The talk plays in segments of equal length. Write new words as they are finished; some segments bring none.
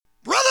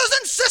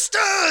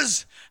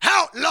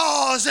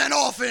outlaws and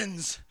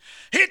orphans.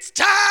 It's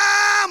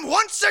time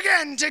once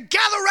again to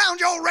gather round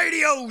your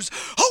radios,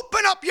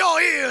 open up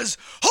your ears,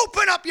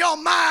 open up your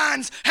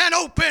minds, and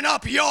open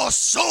up your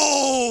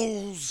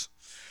souls.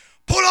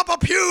 Pull up a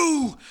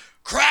pew,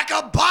 crack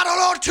a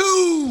bottle or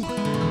two.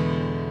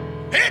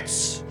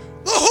 It's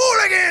the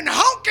Hooligan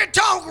Honky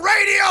Tonk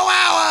Radio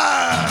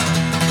Hour.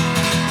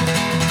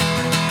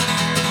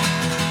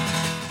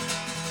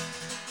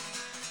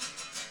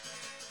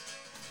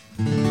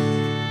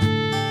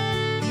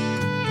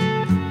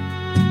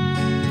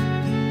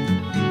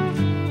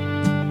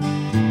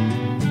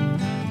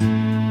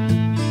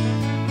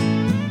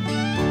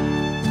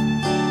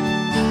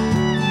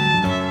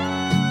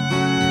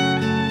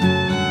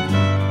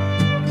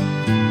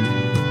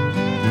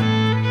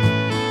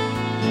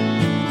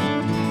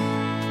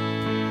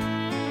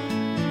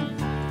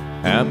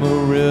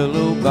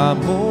 Amarillo by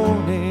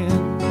morning,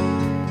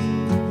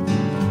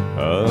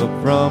 up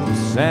from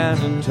San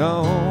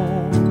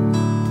Antonio.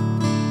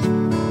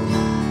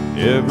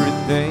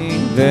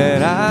 Everything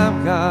that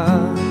I've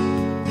got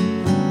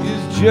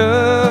is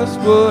just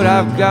what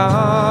I've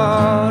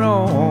got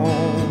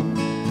on.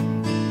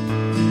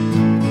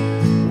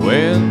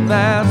 When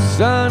that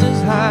sun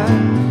is high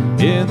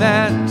in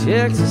that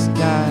Texas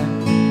sky,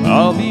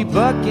 I'll be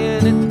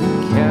bucking at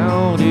the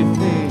county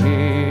fair.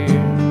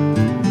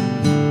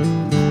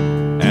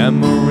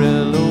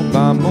 Amarillo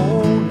by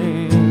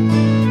morning,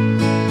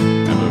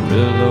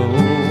 Amarillo,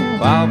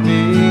 I'll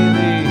be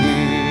there.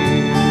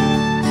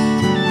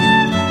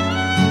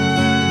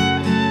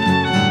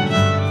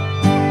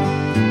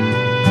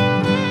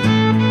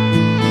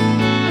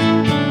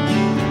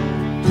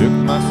 Took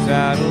my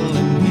saddle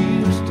in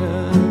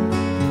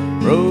Houston,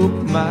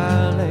 broke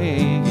my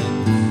leg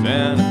in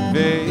Santa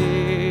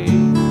Fe.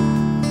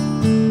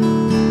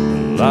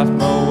 Lost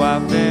my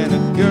wife and a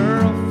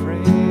girlfriend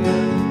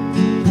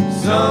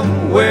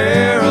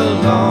somewhere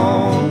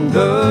along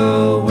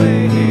the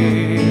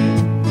way.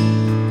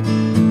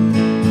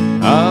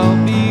 I'll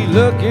be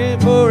looking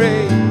for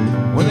a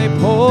when they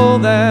pull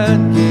that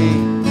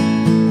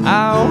gate.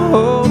 I'll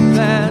hope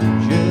that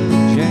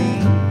judge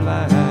ain't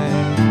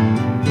blind.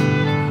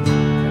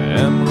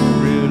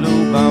 Amarillo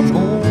by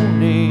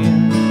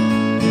morning,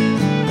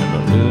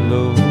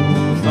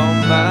 Amarillo's on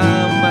my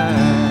mind.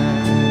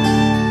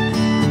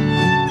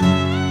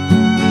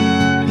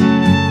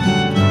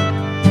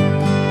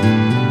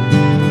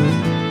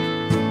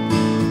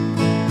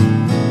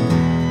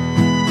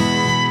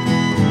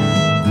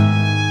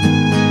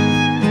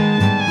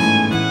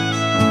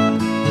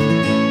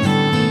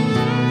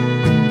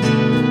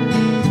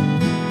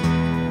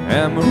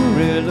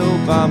 Amarillo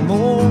by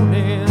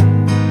morning,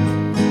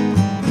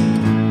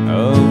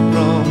 up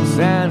from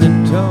San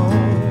Antonio.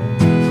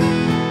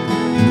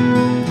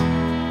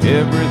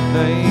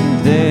 Everything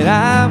that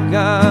I've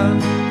got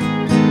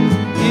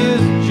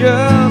is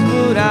just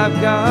what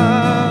I've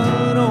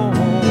got on.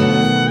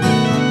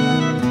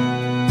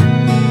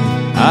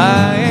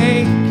 I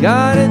ain't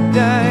got a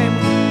dime,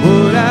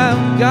 what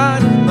I've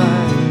got is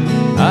mine.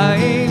 I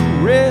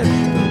ain't rich,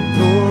 but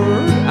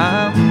Lord,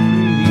 I'm free.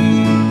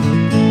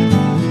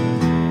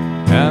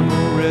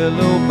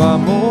 Amarillo by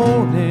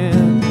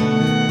morning,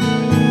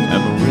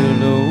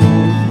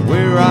 Amarillo's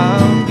where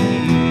I'll be.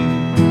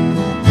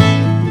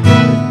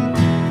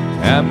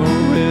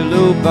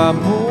 Amarillo by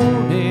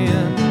morning,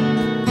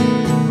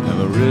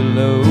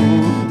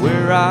 Amarillo's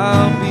where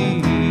I'll be.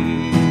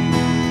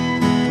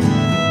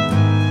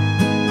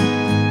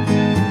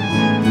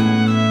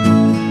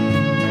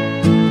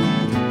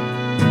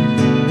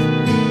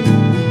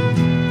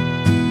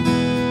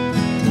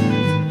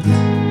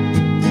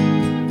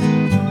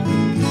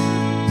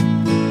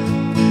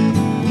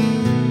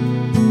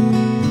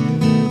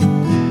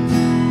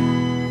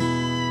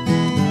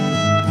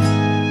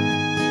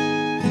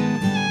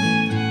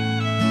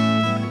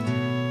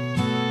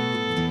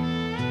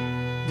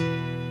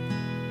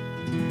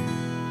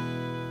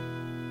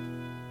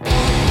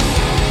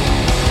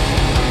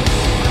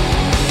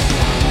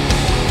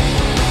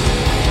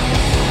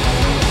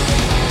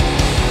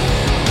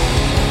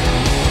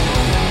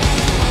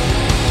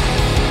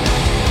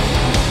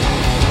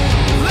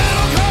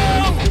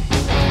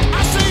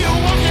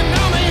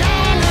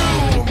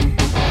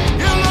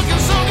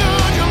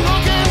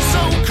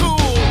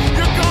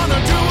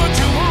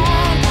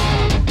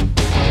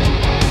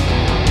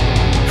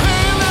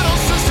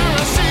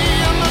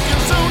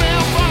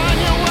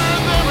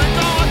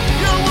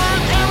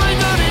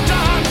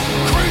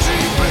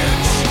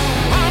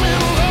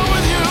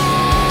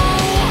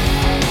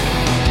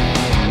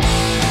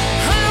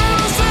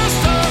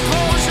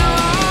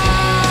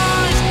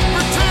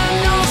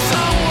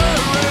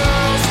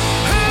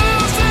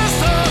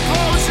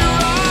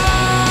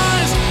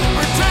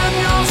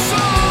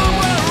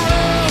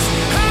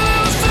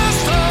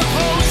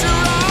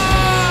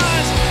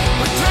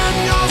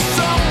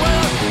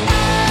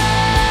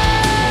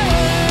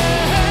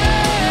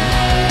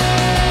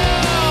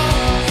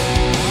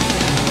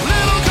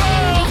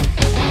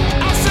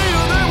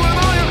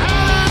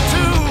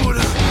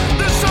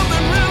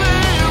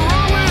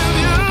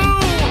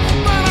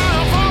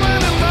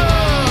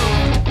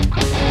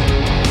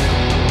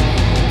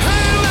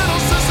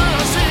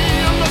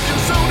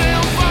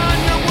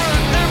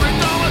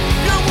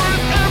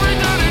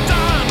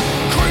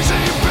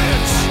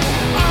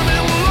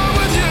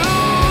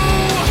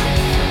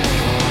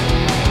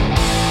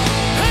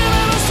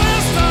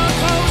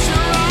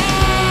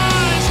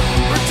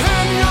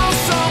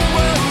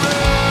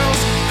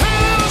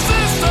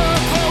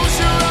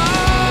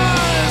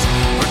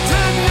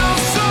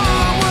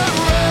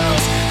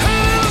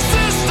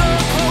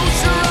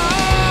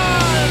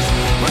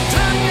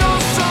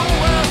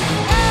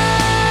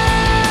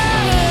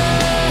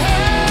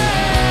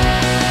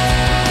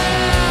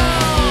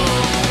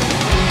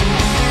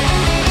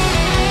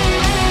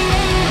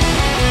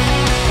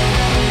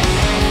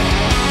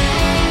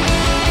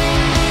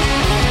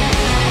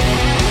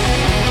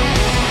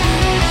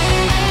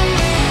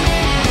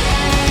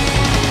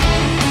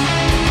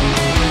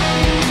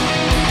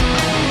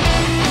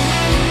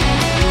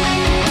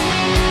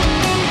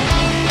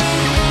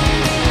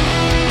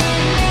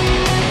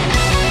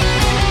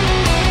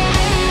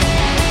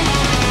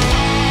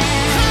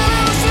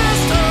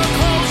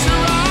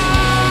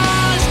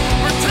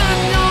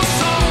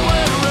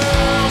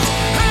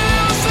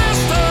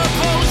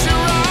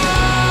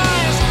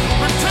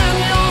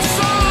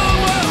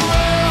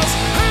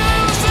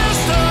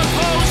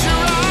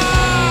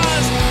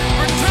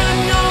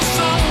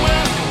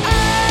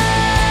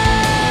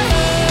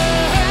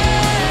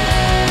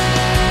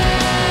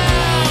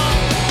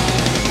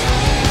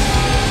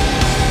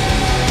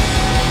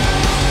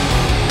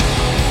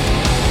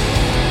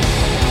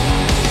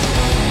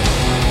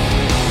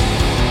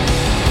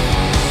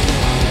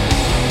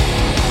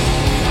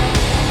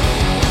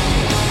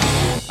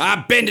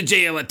 to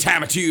jail a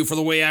time or two for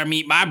the way I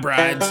meet my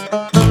brides.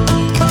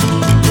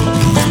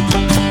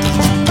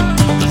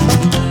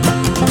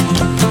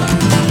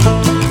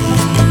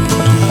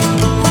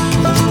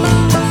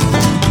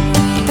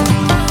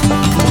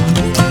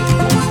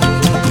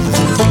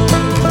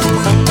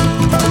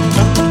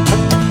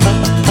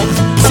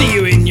 See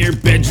you in your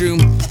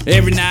bedroom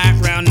every night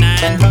round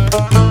 9.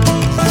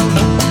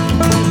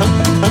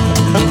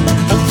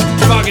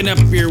 Fogging up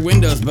your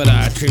windows, but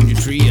I trimmed your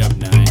tree up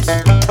nice.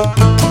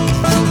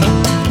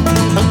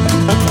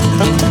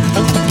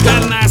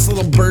 Got a nice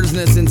little bird's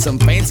nest and some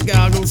fancy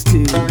goggles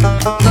too.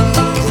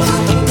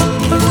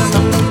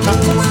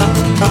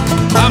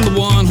 I'm the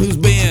one who's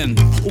been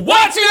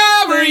watching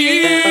over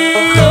you.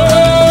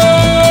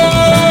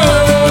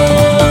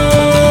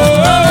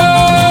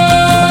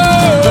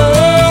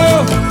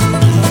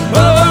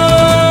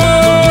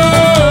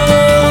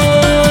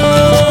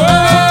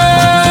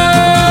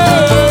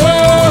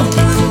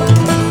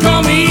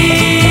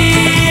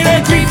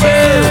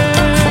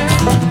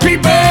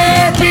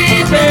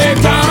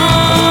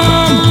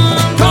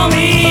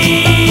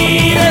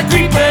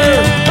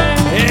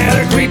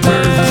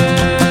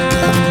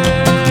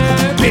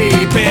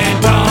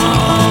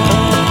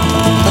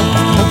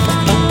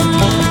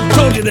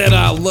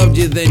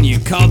 Then you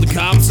called the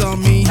cops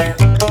on me.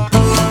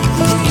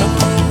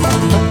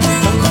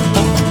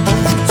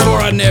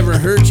 Swore I'd never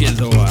hurt you,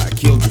 though I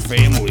killed your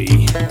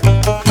family.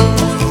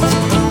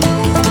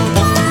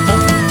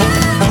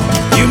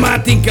 You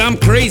might think I'm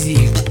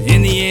crazy,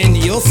 in the end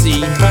you'll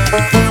see.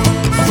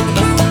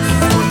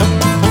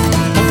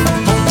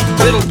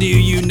 Little do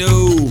you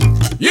know,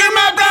 you're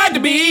my bride to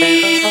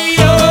be.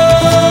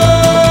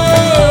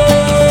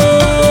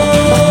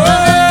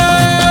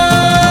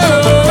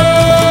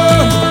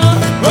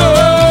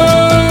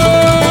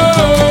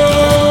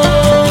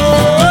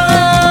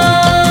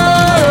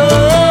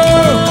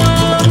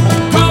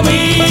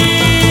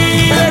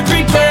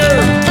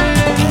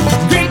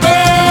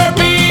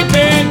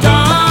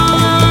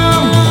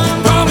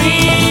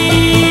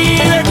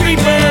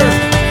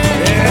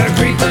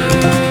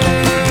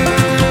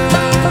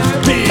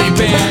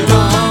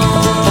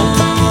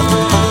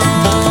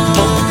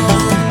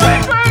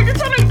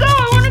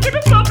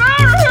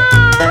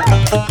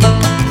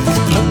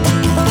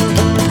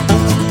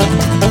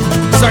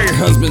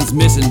 Husband's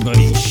missing, but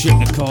he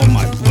shouldn't have called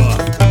my bluff.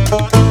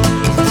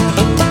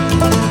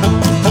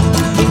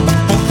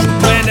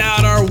 Planned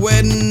out our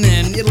wedding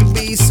and it'll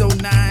be so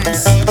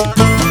nice.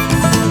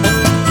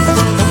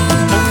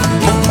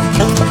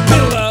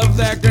 Middle of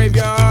that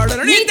graveyard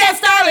underneath that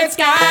starlit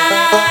sky.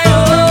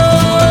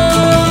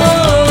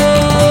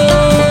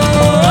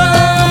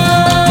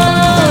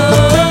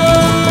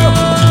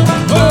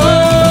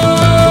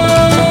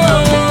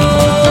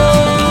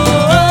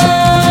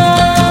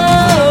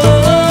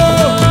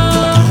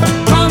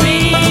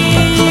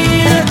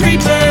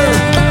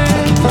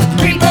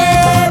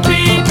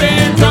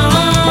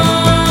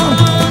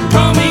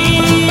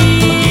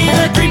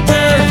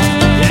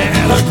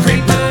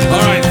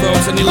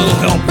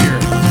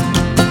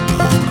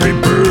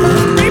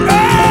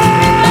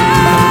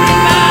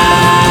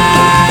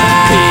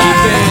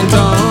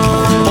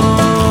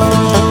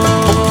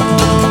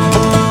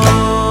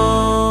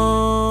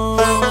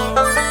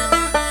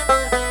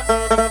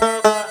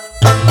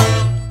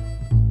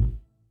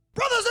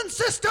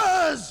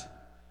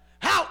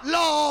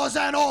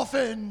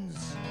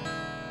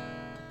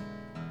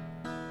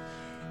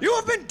 You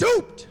have been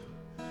duped.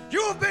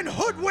 You have been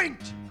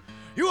hoodwinked.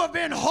 You have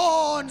been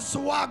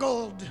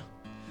hornswoggled.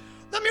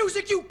 The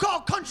music you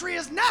call country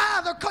is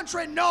neither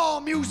country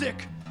nor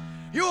music.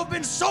 You have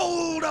been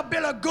sold a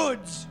bill of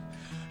goods.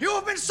 You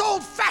have been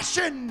sold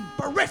fashion,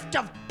 bereft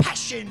of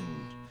passion.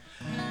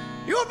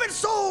 You have been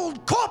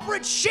sold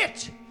corporate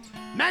shit,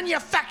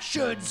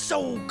 manufactured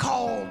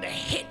so-called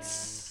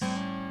hits.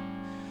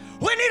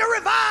 We need a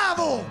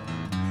revival.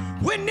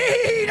 We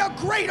need a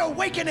great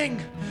awakening.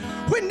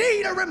 We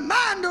need a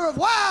reminder of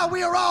why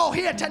we are all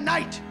here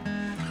tonight.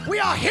 We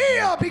are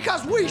here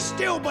because we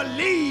still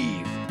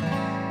believe.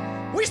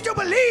 We still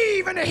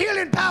believe in the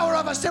healing power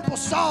of a simple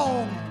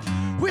song.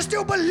 We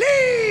still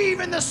believe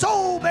in the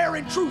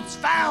soul-bearing truths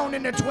found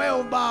in the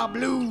 12-bar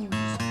blues.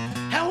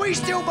 And we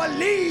still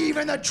believe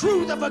in the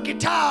truth of a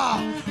guitar,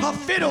 a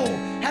fiddle,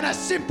 and a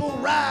simple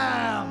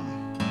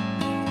rhyme.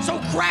 So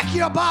crack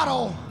your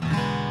bottle.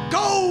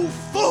 Go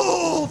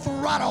full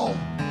throttle.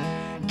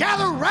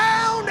 Gather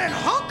round and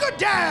hunker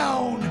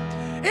down.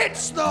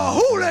 It's the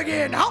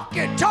Hooligan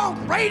Honky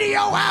Tonk Radio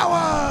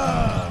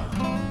Hour.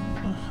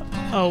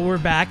 Oh, we're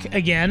back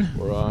again.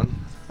 We're on.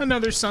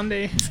 Another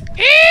Sunday.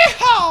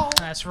 Eehaw!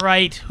 That's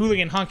right.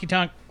 Hooligan Honky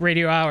Tonk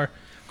Radio Hour.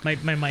 My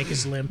mic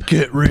is limp.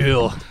 Get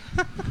real.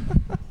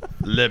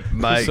 Limp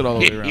mic. Sit all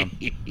the way around.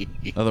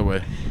 Other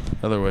way.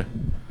 Other way.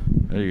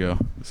 There you go.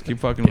 Just keep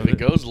fucking with If it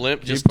goes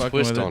limp, just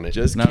twist on it.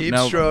 Just keep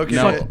stroking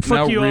now, it. Fuck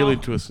now you really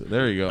all. twist it.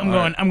 There you go.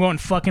 I'm going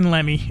fucking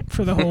Lemmy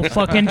for the whole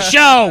fucking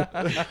show.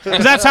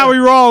 Because that's how we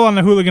roll on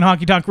the Hooligan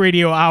Honky Tonk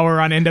Radio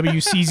Hour on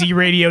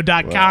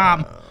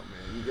NWCZRadio.com.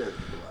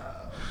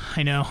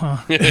 I know. Huh?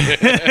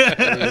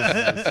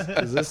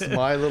 Is this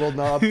my little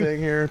knob thing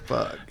here?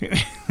 Fuck.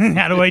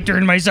 How do I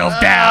turn myself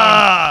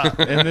down?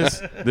 And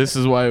this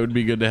is why it would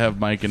be good to have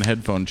mic and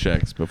headphone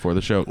checks before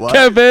the show. What?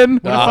 Kevin!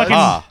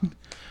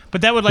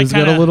 But that would like Who's got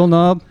kind a of little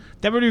knob?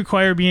 that would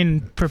require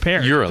being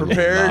prepared. You're a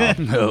Prepared?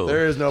 No.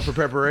 There is no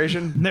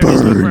preparation. There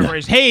is no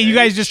preparation. Hey, you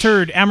guys just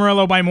heard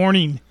Amarillo by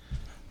Morning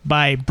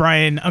by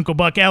Brian Uncle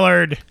Buck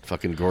Ellard.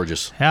 fucking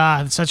gorgeous.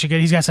 It's such a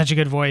good. He's got such a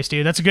good voice,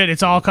 dude. That's a good.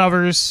 It's all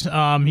covers.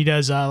 He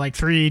does like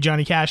 3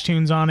 Johnny Cash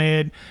tunes on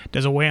it.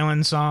 Does a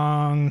Waylon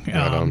song.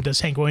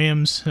 Does Hank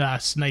Williams.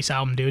 It's a nice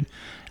album, dude.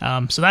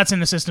 So that's in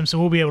the system. So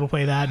we'll be able to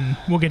play that, and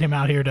we'll get him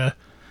out here to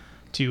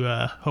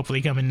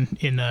hopefully come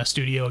in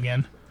studio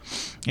again.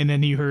 And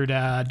then you heard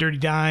Dirty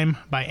Dime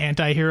by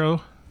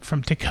Antihero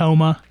from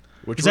Tacoma.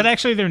 Is that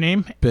actually their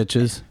name?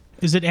 Bitches.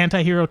 Is it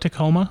Antihero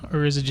Tacoma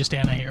or is it just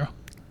Antihero?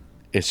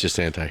 It's just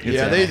anti-hero.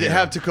 Yeah, they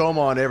have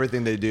Tacoma on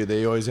everything they do.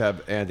 They always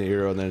have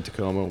Antihero and then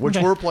Tacoma, which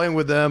Okay. we're playing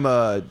with them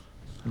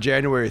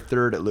January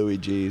 3rd at Louis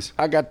G's.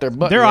 I got their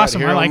butt. They're right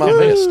awesome. here I on like my them.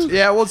 vest.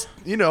 Yeah, well,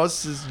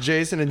 it's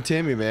Jason and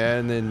Timmy,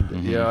 man. And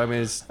then, I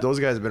mean, those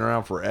guys have been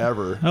around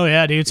forever. Oh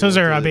yeah, dude. So's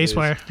Yeah, their it bass is.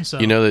 player. So.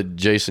 You know that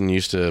Jason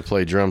used to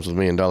play drums with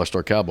me in Dollar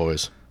Store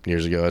Cowboys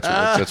years ago.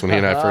 That's when he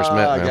and I first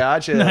met, man.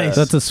 Gotcha. Nice.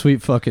 That's a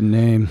sweet fucking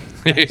name.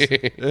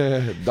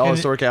 Dollar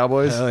Store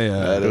Cowboys. Hell yeah.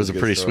 That It was is a good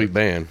pretty story. sweet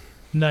band.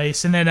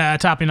 Nice. And then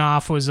topping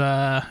off was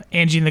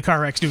Angie and the Car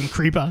Wrecks doing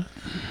Creepa.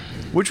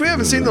 Which we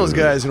haven't seen those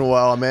guys in a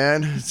while,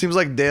 man. It seems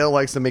like Dale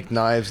likes to make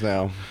knives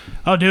now.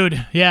 Oh,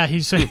 dude. Yeah,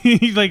 he's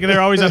like,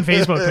 they're always on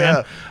Facebook, man.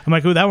 Yeah. I'm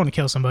like, ooh, that one to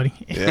kill somebody.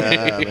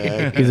 Yeah,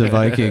 man. He's a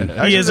Viking.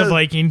 He is a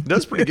Viking.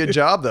 Does a pretty good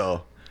job,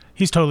 though.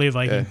 He's totally a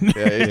Yeah, Viking.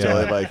 he's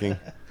totally a Viking.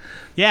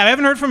 Yeah, I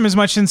haven't heard from him as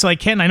much since like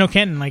Kenton. I know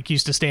Kenton like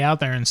used to stay out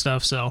there and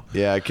stuff. So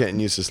Yeah, Kenton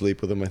used to sleep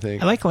with him, I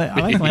think. I like Lenny.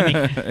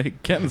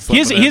 Kenton He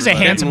is slept with a everybody.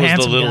 handsome, was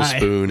handsome the little guy.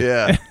 spoon.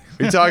 Yeah.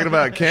 Are you talking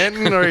about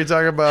Kenton or are you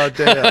talking about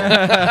Dale?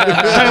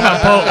 Talking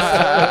about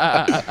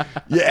both.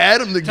 You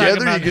add them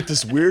together, about- you get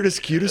this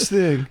weirdest, cutest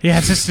thing. Yeah,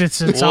 it's just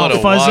it's all What a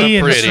fuzzy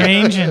and pretty.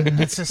 strange, and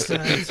it's just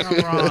it's all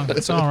wrong.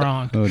 It's all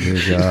wrong. Oh, dear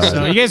God.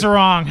 So you guys are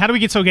wrong. How do we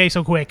get so gay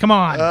so quick? Come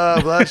on,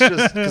 Well, that's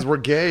just because we're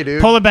gay,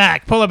 dude. pull it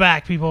back,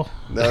 people.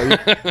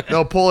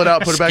 No, pull it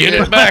out, put it back Get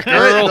in. it back, Wait,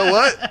 girl. you know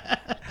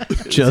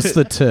what? Just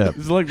the tip.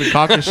 It's like the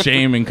cock of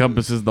shame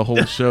encompasses the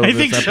whole show. I this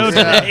think so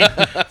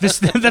episode.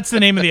 today. That's the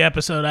name of the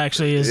episode.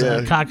 Actually, is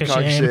cock of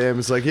shame.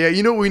 It's like, yeah,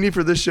 you know what we need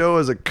for this show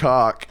is a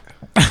cock.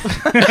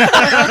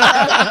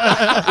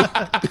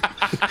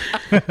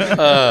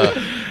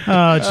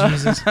 Oh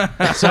Jesus!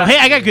 So hey,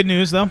 I got good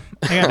news though.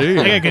 I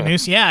got good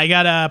news. Yeah, I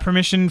got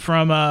permission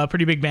from a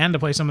pretty big band to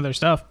play some of their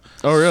stuff.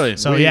 Oh, really?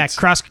 So yeah,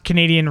 Cross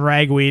Canadian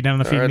Ragweed. I don't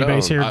know if Right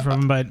anybody's on. heard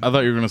from them, but I thought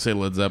you were going to say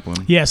Led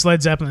Zeppelin. yes,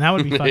 Led Zeppelin. That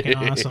would be fucking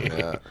awesome.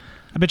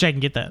 I bet you I can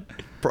get that.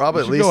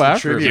 Probably at should least go a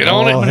after it. tribute. Get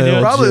on it. Oh, I'm gonna do hell,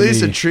 it. Probably at least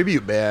a Jimmy.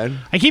 tribute band.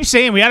 I keep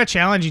saying we got to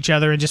challenge each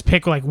other and just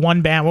pick like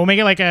one band. We'll make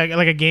it like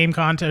a game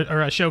contest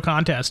or a show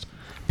contest.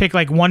 Pick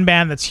like one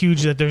band that's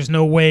huge that there's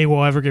no way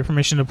we'll ever get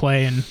permission to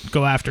play and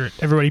go after it.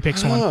 Everybody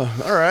picks one.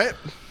 Oh, all right.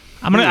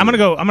 I'm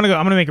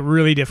gonna make it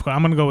really difficult.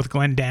 I'm gonna go with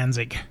Glenn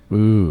Danzig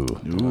Ooh.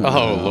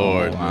 Oh,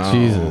 Lord.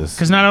 Jesus.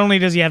 because not only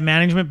does he have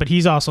management, but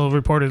he's also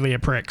reportedly a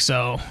prick.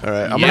 So All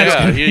right. I'm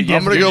Yeah, gonna, you-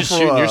 I'm gonna you're go just for.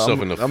 shooting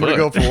yourself in the I'm gonna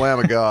foot. go for Lamb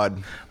of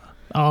God.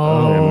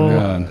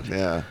 God.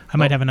 Yeah. I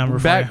might have a number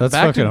for Back, you. That's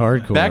back fucking to,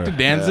 hardcore. Back to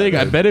Danzig.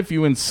 Yeah, I bet if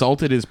you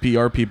insulted his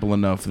PR people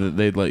enough that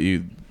they'd let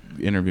you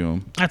interview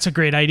him. That's a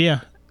great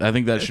idea. I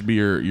think that should be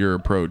your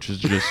approach. Is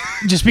just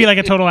Just be like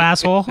a total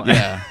asshole.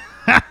 yeah.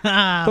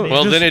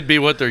 Well, then it'd be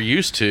what they're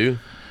used to.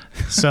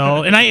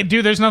 So, and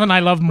there's nothing I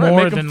love more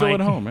make 'em than feel like,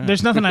 at home, yeah.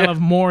 there's nothing I love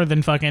more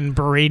than fucking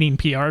berating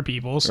PR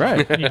people. So,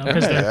 Right. You know,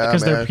 because Yeah,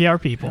 they're man. PR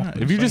people.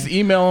 If you just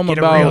email them Get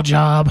a real about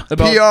job.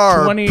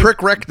 PR 20,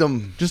 prick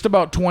rectum. just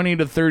about 20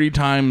 to 30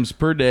 times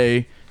per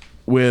day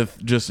with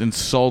just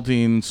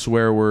insulting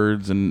swear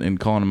words and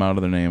calling them out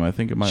of their name, I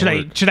think it might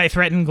work. Should I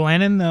threaten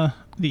Glenn in the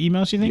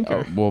emails? You think?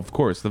 Oh, well, of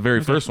course, the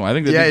very first one. I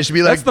think Yeah, it should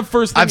be like. that's the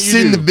first thing I've you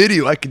seen do. the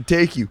video. I can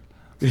take you.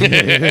 I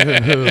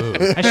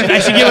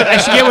should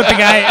get with the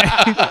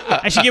guy.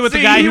 I should get with the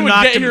See, guy he who would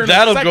knocked get him. here in a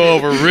That'll second. go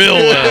over real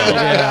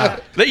well.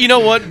 You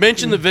know what?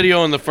 Mention the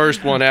video in the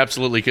first one,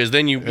 absolutely, because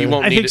then you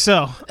won't I need think it.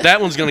 so.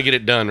 That one's going to get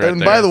it done right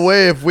And there. by the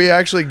way, if we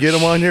actually get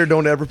him on here,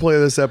 don't ever play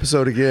this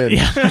episode again.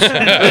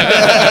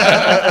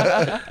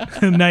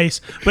 Nice,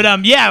 but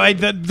yeah,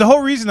 the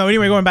whole reason though.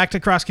 Anyway, going back to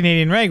Cross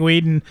Canadian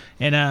Ragweed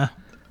and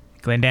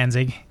Glenn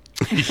Danzig.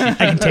 I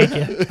can take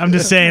you. I'm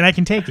just saying, I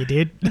can take you,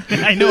 dude.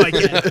 I know I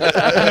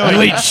can.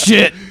 You eat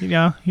shit. You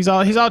know, he's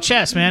all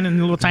chest, man, and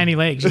little tiny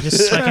legs. You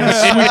just fucking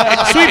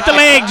sweep the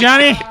leg,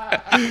 Johnny.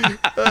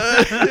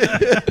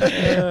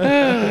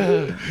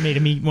 Made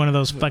him eat one of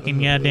those fucking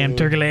goddamn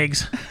turkey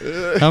legs.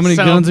 How many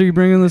So- guns are you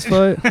bringing this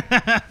fight?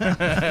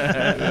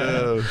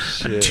 Oh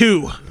shit.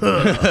 2.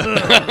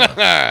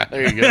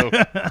 There you go.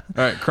 All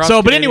right.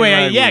 So, but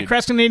anyway, yeah,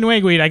 Cross Canadian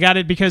Wagweed. I got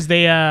it because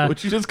they.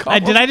 What you just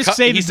called? Did I just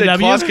say He the said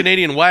W? Claus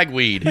Canadian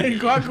Wagweed.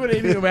 Cross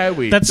Canadian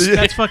Wagweed.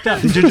 That's fucked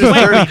up.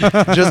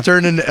 Just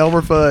turned into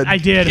Elmer Fudd. I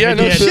did. Yeah, I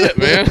no did. shit,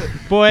 man.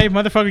 Boy,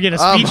 motherfucker, get a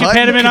I'm speech hunting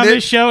impediment on Cana-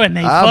 this show, and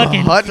they I'm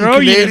fucking hunting throw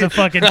you to Canadian- the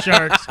fucking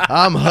sharks.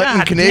 I'm hunting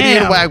God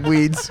Canadian damn.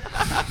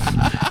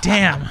 wagweeds.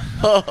 Damn.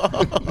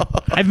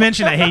 I've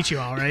mentioned I hate you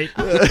all, right?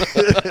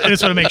 I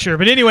just want to make sure.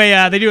 But anyway,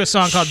 they do a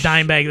song called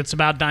Dimebag that's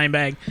about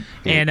Dimebag.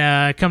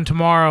 And come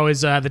tomorrow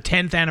is the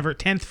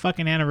 10th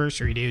fucking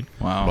anniversary, dude.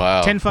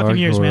 Wow. 10 fucking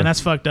years, Hardcore. man. That's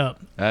fucked up.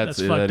 That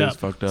fucked up. is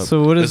fucked up.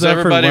 So what is Does that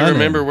everybody for Lennon?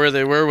 remember where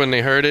they were when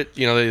they heard it?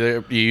 You know,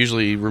 you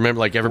usually remember,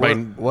 like, everybody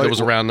that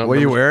was around. What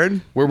are you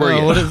wearing? Where were No,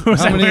 you? what is,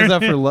 Was how I many is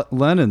wearing that for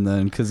Lennon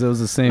then? Because it was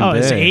the same Oh, day.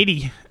 it's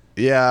 80.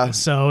 Yeah.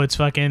 So it's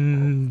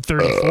fucking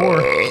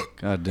 34.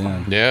 God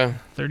damn. Yeah.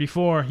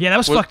 34. Yeah, that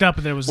was fucked up.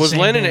 But it was the Was same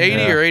Lennon day.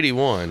 80 or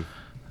 81?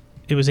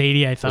 It was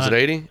 80, I thought. Was it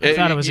 80? I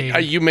thought it was 80.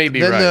 You may be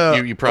Then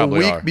right. You probably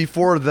a week are.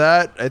 before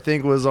that, I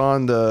think was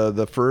on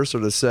the first or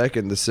the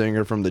second. The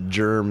singer from the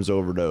Germs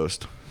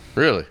overdosed.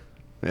 Really?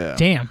 Yeah.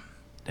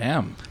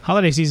 Damn.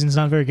 Holiday season's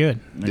not very good.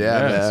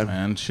 Yeah,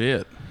 man.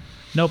 Shit.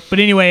 Nope. But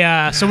anyway,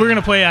 so we're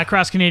gonna play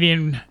Cross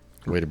Canadian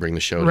Way to bring the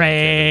show.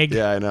 Rag.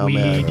 Yeah, I know, weed.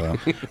 man.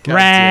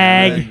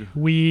 Rag.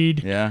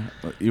 Weed. Yeah.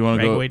 You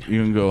want to go? Ragweed.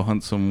 You can go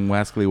hunt some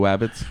wascally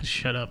wabbits.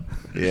 Shut up.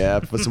 Yeah,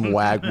 put some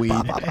wagweed.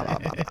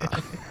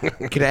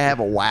 Can I have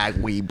a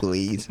wagweed,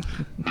 please?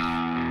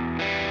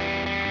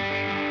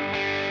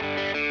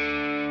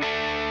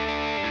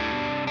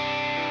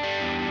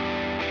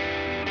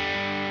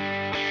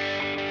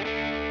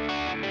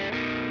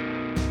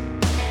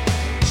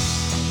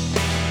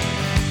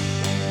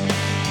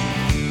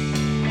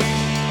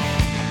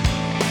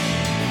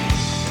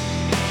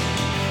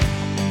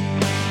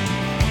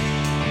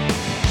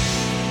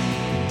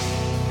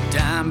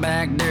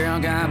 Dimebag Darrell,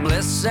 God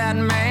bless that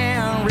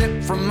man,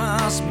 ripped from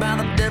us by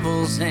the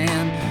devil's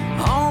hand.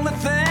 Only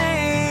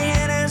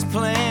thing in his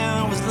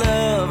plan was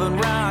love and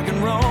rock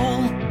and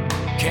roll.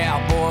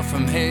 Cowboy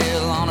from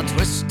hell on a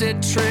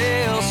twisted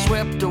trail,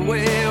 swept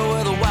away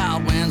where the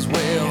wild winds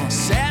wail.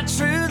 Sad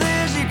truth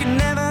is you can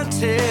never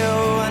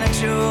tell when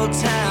it's your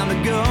time to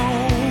go.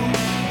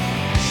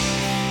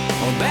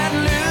 Well, bad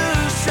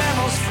news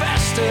travels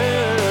faster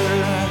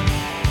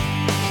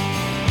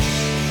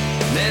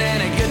than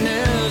any good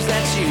news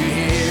that you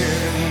hear.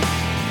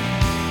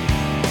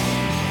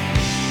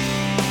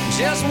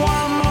 Just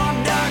one more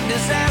dark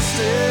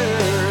disaster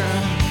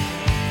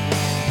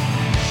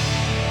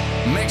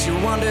makes you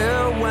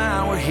wonder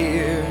why we're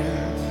here.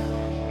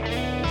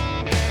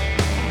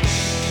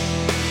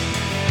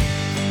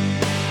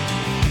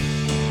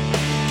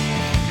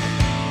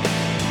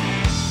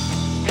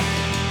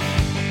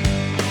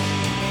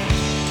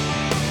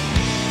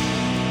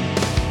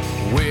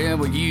 Where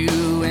were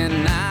you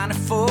in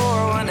 94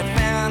 when they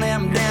found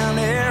him down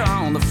there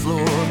on the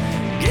floor?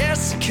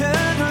 Guess I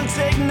couldn't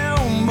take no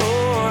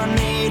more, a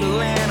needle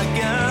and a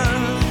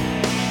gun.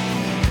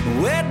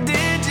 Where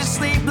did you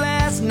sleep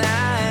last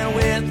night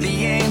with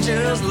the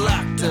angels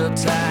locked up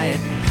tight?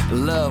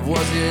 Love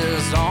was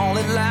his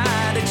only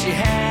lie, did you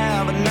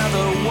have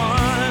another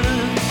one?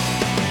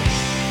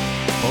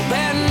 Well,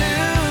 bad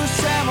news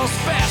travels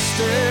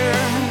faster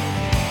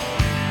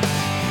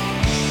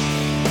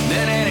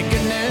than any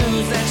good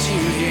news that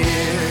you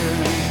hear.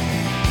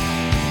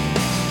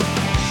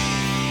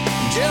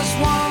 Just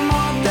one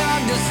more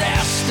dark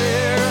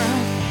disaster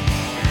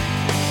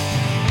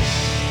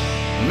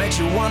makes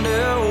you wonder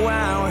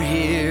why we're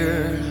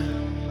here.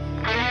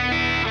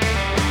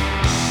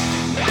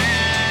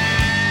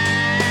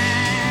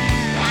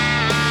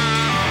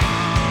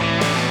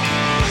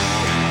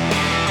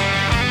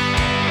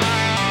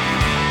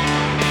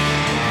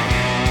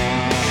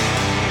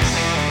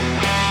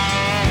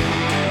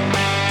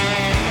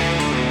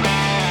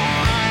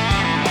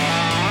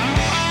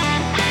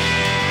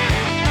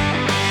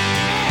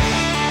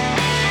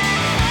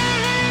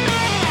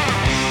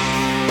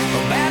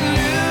 Bad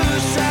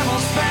news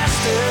travels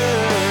faster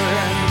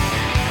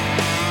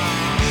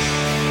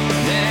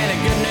than any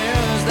good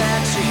news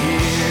that you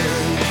hear.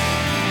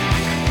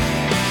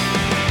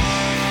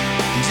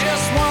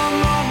 Just one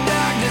more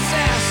dark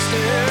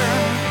disaster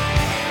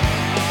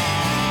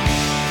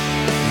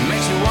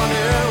makes you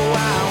wonder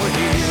why we're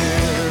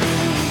here.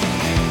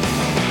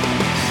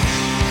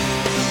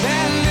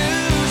 Bad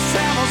news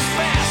travels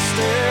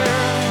faster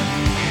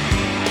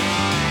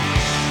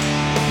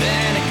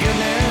than any good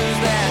news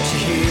that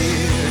you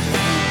hear.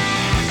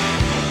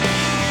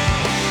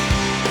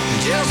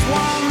 Just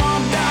one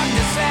more dark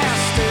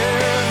disaster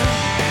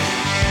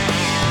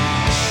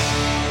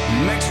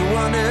makes you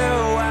wonder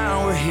why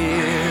we're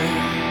here.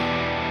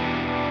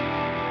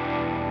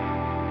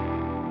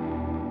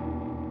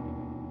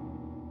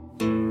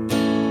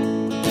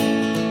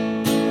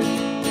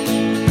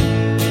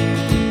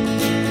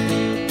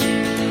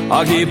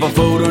 I keep a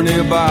photo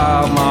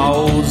nearby of my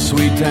old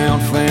sweet town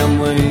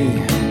family.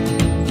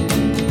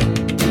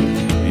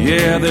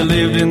 Yeah, they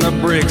lived in the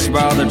bricks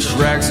by the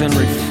tracks and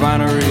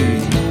refinery.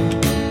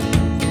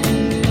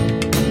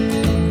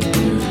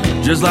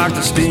 Just like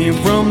the steam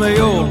from the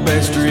old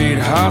Backstreet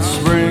hot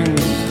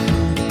springs,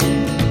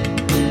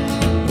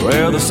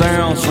 where the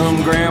sounds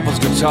from Grandpa's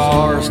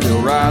guitar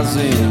still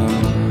rising.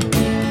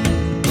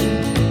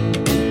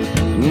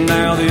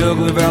 Now the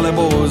Ugly Valley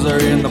Boys are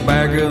in the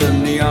back of the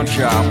neon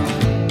shop,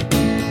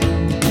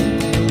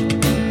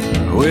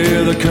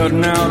 where they're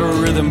cutting out a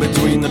rhythm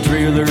between the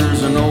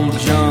trailers and old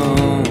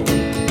John.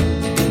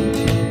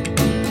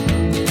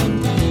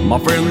 My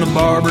friend the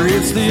barber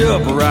hits the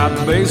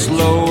upright bass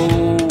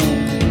low.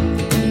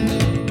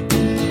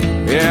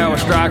 Yeah, we're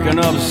striking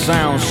up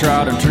sounds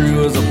tried and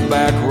true as a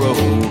back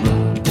road.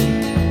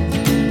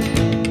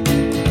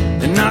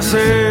 And I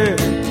said,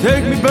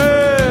 take me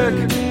back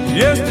to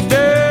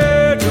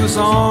yesterday, to a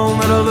song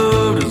that I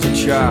loved as a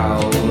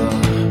child.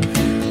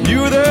 You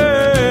were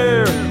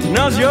there, and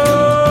I was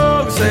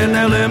young, said,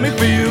 now let me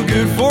feel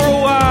good for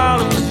a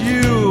while. It was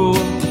you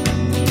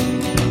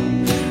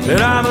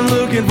that I've been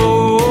looking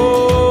for.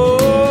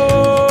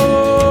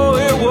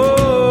 It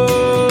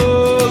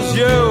was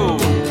you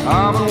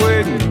I've been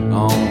waiting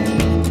on.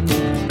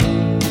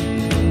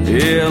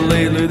 Yeah,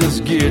 lately this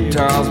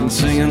guitar's been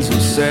singing some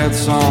sad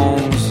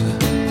songs,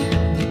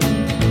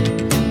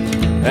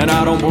 and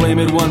I don't blame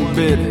it one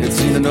bit. It's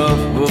seen enough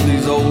of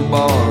these old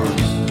bars.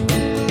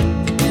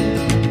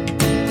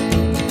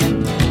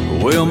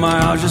 Well, my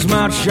eyes just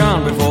might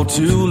shine before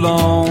too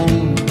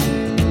long.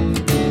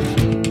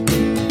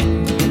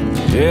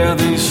 Yeah,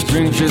 these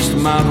strings just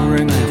might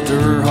ring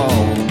after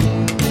all.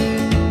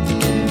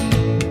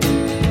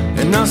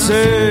 And I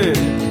said,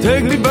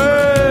 take me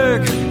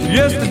back to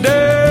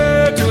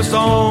yesterday, to a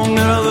song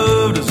that I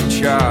loved as a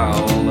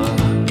child.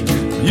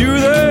 You were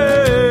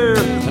there,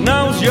 and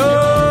I was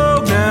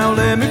young. Now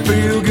let me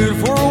feel good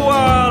for a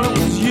while. It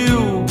was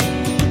you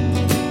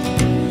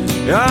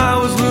I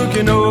was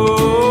looking old.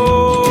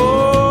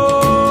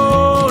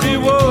 It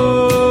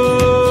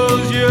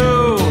was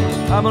you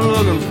I've been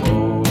looking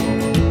for.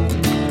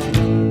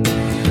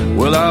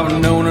 Well, I've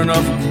known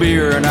enough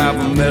beer and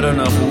I've met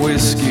enough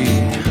whiskey,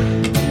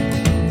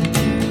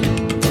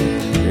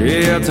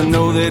 yeah, to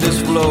know they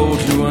just flow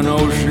to an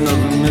ocean of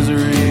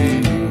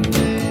misery.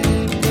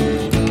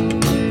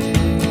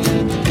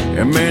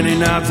 And many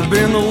nights have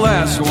been the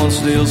last one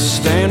still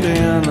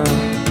standing,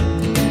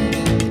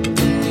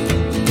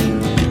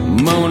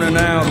 moaning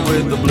out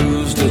with the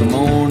blues till the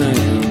morning.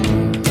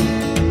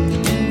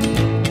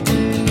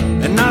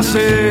 And I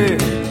say,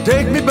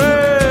 take me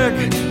back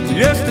to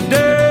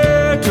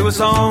yesterday, to a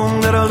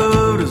song that I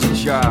loved as a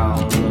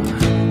child.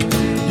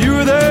 You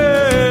were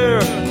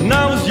there, and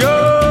I was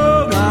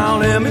young. Now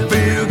let me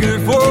feel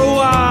good for a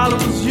while.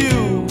 It was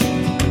you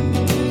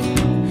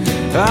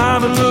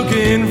I've been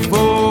looking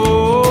for.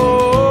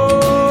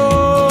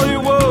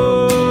 It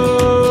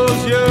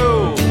was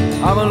you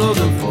I've been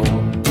looking for.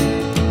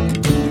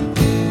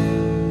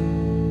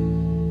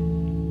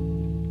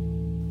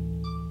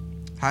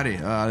 Howdy,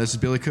 this is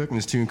Billy Cook and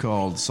this tune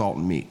called Salt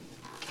and Meat.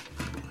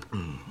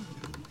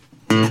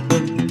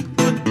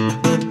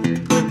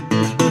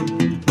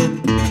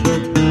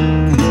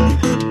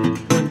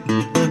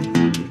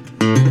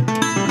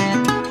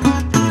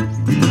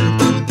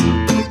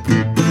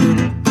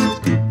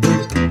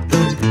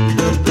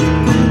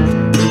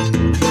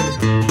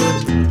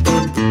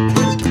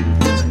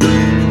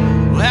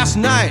 Last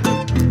night,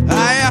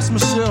 I asked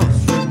myself,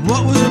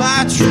 what was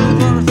my true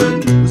worth?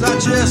 Was I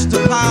just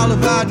a pile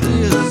of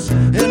ideas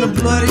in a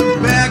bloody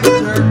bag of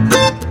dirt?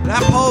 And I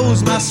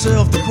posed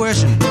myself the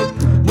question,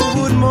 what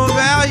would more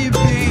value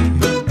be?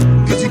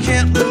 Cause you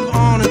can't live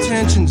on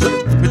intentions,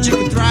 but you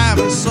can thrive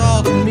on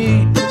salt and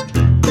meat.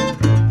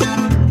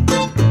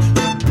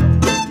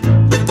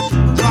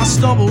 So I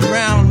stumbled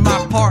around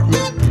my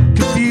apartment,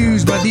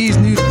 confused by these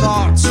new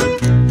thoughts,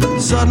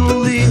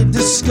 suddenly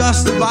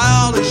disgusted by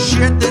all the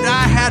shit that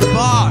I had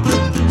bought.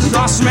 So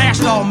I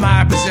smashed all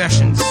my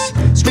possessions,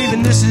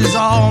 screaming this is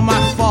all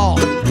my fault,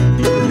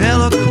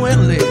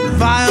 eloquently,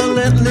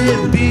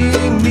 violently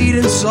being meat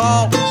and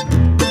salt.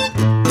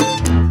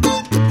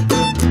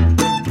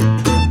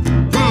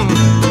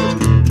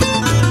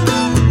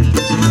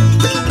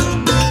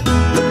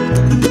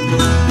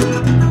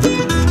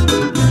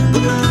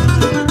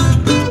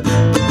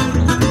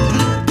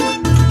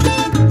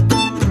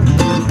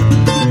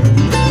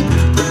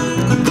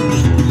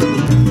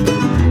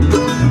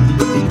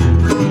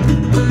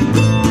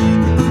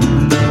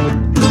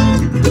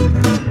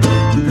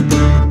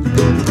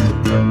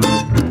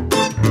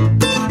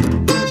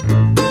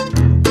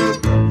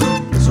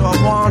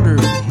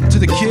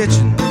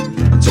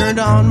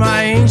 On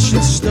my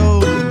ancient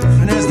stove,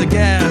 and as the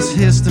gas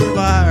hissed the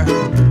fire,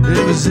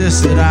 it was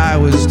this that I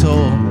was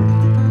told.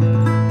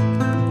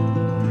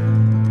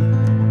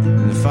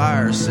 And the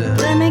fire said,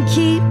 let me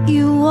keep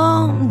you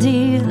warm,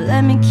 dear,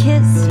 let me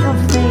kiss your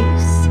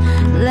face,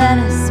 let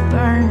us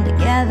burn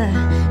together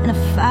in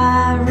a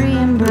fiery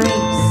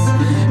embrace,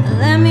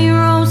 let me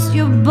roast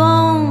your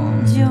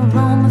bones, your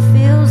aroma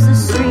fills the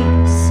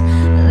streets,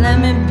 let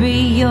me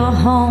be your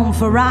home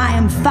for I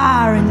am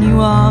fire and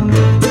you are me.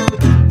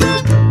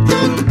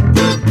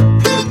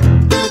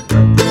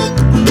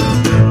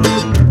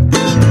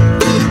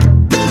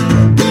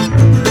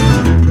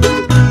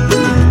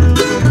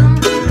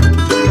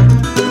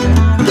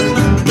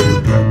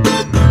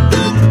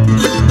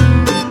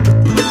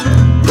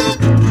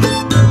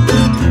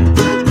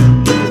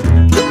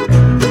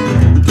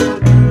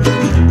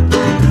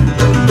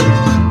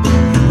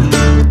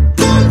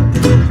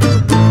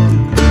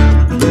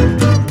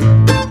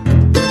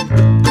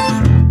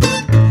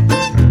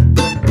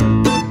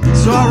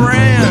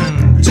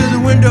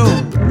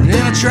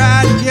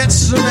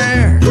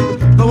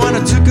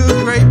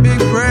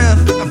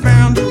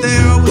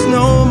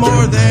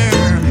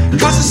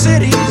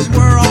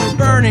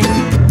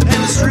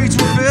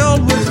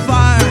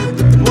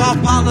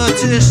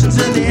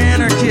 And the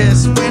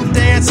anarchists went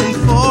dancing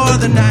for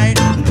the night,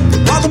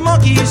 while the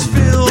monkeys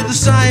filled the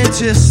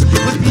scientists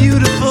with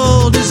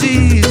beautiful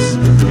disease,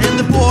 and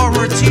the poor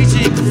were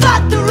teaching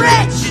fuck the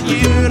rich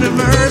in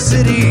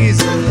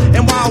universities.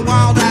 And while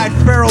wild-eyed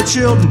feral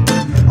children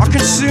are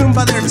consumed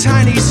by their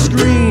tiny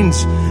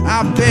screens,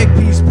 I beg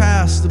peace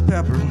past the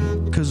pepper,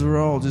 'cause we're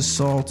all just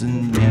salt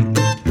and mint.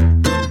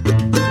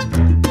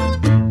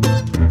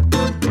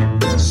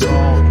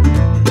 Salt.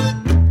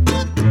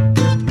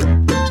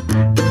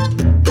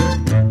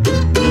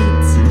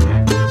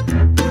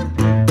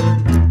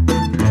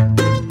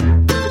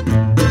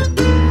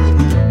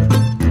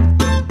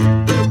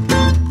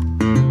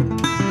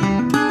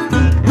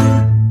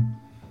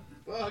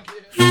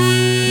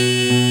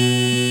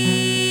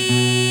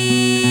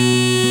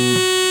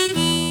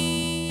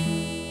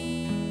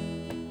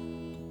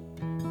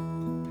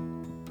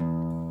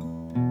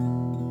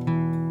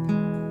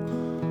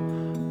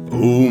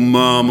 Oh,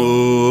 mama,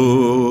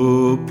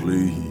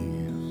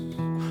 please,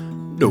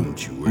 don't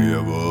you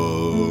ever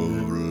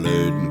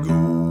let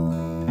go.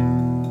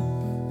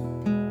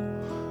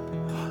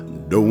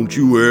 Don't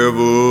you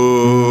ever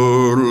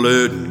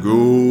let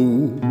go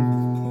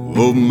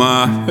of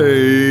my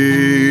hand.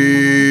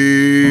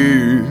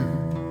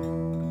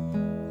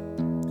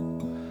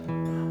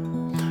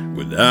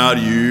 Without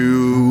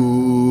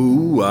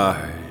you, I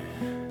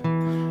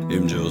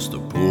am just a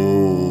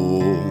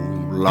poor,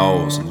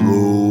 lost,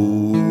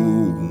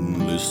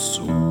 lonely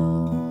soul.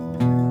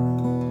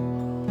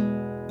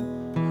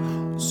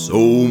 So,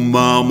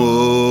 mama,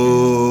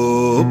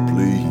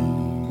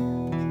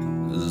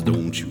 please,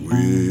 don't you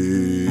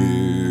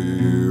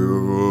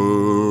ever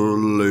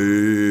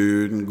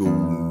let go.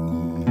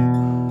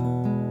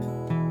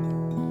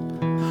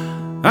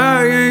 I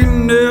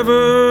ain't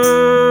never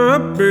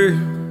been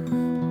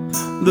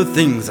the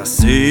things I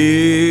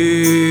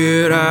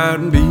said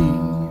I'd be.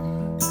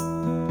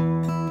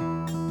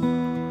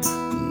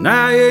 And I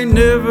ain't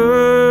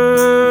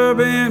never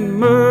been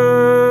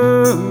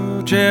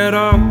much at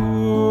all.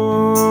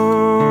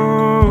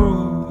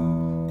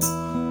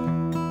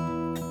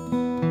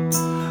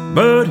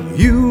 But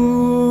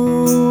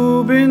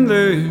you've been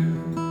there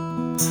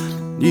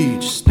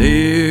each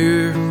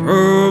step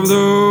of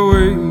the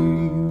way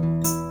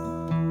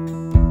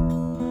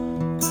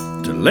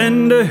to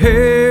lend a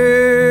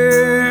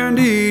hand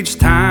each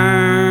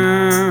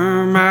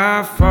time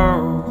I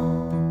fall.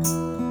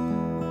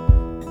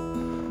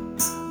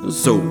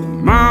 So,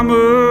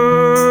 mama,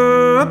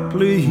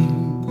 please,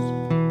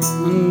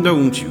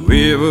 don't you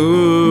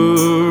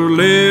ever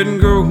let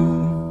go.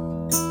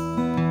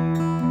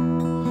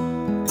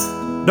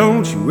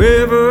 Don't you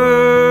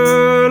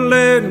ever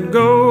let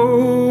go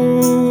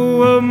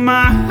of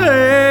my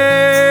hand.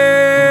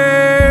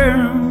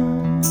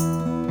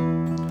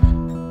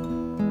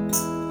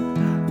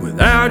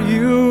 Without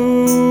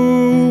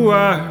you,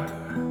 I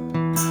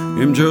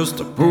am just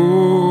a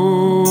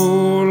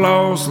poor,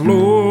 lost,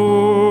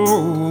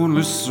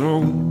 lonely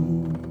soul.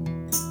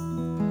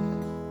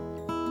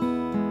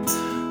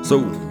 So,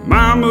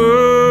 mama,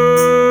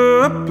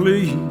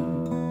 please,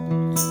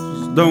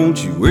 don't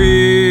you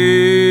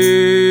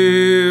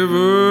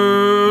ever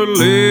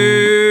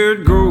let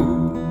go.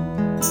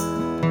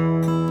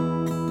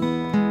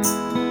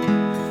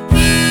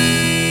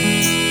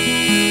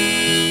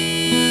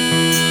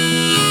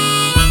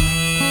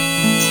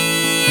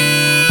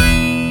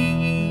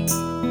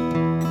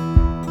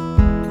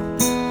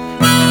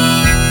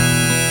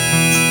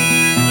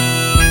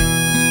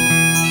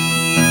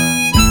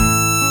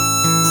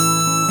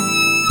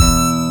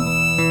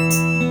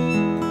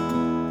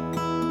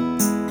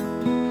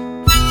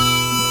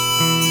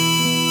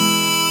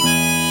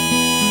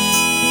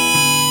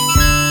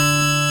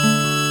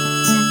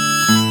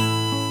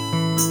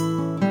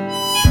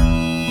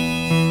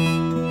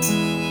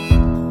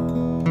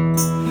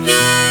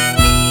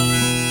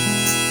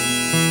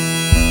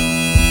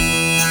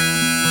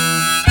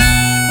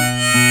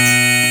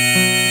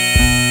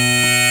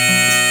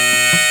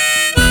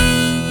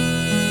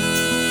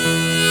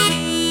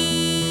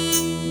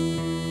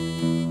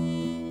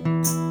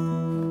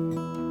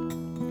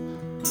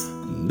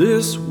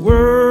 This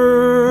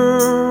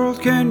world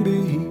can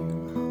be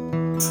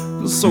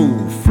so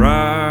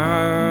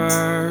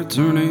frightening.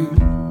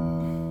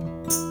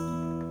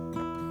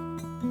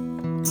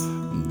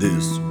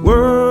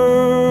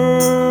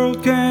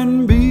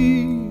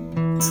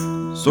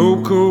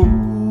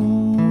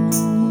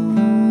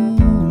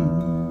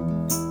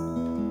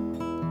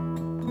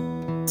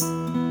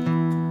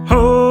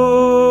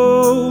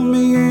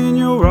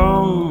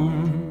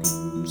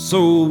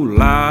 so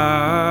lightly.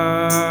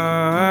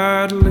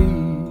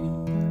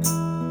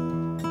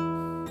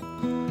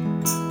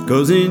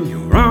 'Cause in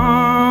your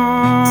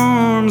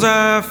arms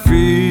I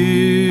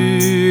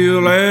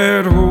feel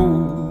at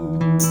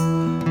home.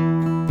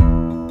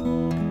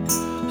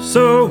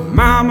 So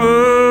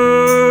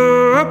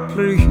mama,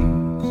 please,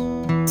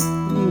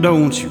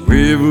 don't you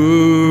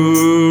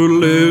ever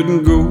let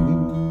go.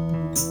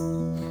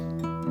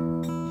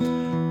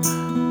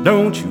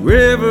 Don't you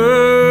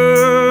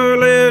ever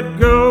let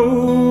go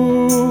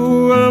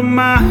of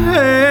my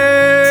hair.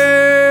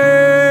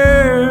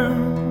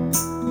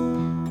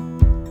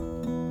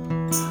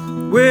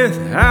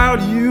 Without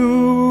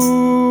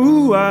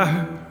you,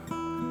 I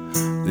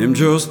am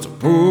just a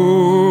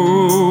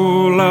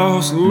poor,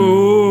 lost,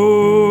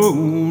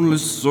 lonely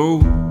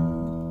soul.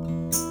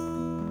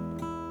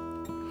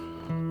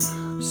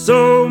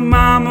 So,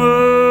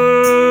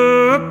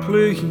 mama,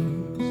 please,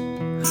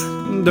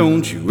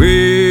 don't you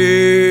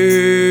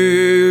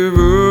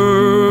ever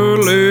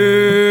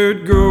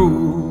let go.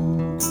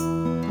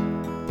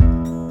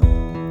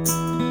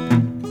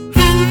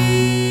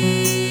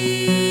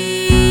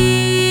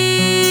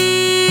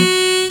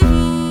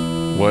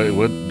 What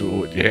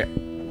yeah.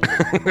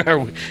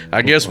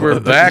 I guess we're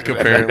back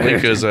apparently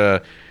because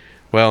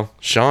well,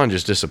 Sean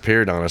just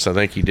disappeared on us. I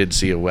think he did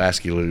see a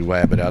wasky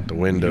wabbit out the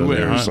window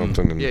there or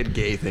something. And he had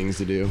gay things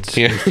to do.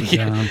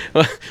 Yeah.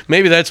 Well,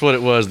 maybe that's what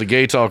it was. The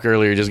gay talk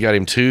earlier just got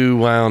him too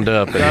wound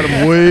up. Got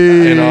him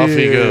way and off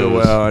he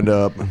goes. wound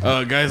up.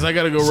 Guys, I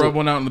got to go rub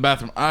one out in the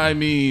bathroom. I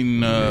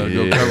mean,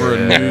 go cover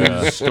a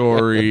news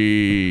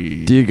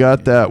story. Do you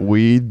got that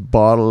weed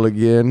bottle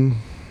again?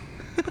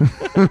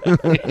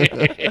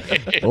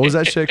 What was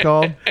that shit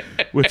called?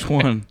 Which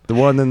one? The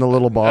one in the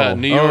little bottle.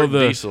 New York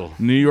Diesel.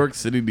 New York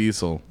City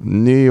Diesel.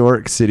 New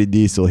York City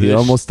Diesel. He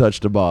almost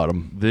touched the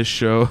bottom. This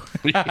show.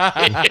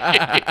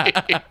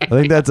 I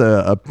think that's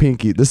a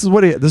pinky. This is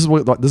what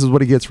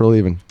he gets for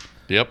leaving.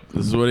 Yep.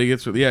 This is what he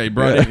gets. Yeah, he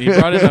brought in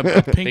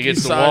a pinky. He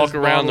gets to walk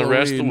around the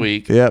rest of the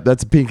week. Yep,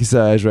 that's a pinky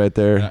size right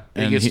there.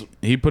 And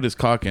he put his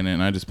cock in it,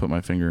 and I just put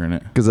my finger in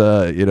it. Because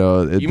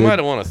you might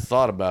have want to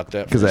thought about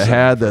that because it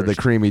had the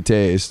creamy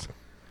taste.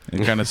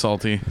 And kind of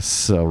salty.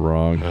 So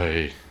wrong.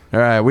 Hey. All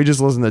right, we just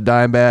listened to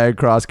Dimebag,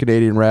 Cross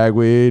Canadian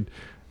Ragweed,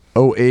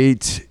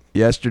 08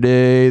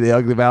 yesterday, the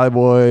Ugly Valley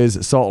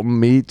Boys, Salt and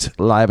Meat,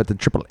 live at the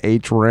Triple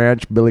H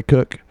Ranch, Billy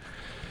Cook.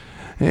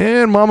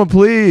 And Mama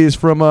Please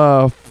from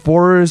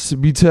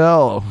Forrest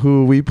Butel,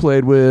 who we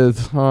played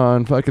with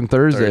on fucking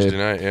Thursday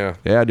night, yeah.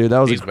 Yeah, dude, that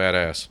was he's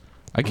badass.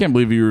 I can't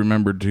believe you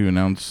remembered to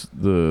announce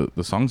the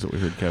songs that we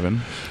heard,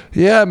 Kevin.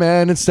 Yeah,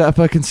 man, it's that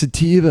fucking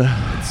sativa.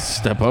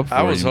 Step up for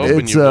I was you.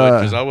 hoping you would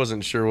because I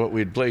wasn't sure what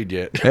we'd played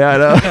yet. Yeah, I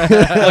know.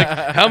 Like,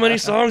 how many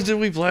songs did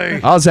we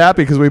play? I was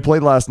happy because we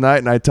played last night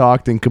and I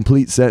talked in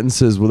complete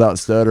sentences without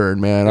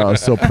stuttering, man. I was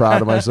so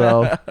proud of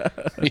myself.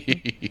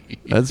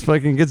 That's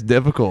fucking gets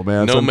difficult,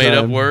 man. No made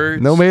up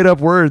words? No made up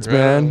words,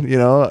 man. You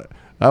know,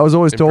 I was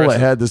always told I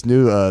Impressive. had this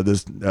new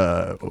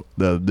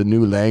the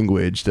new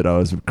language that I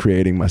was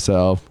creating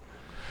myself.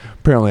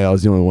 Apparently, I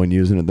was the only one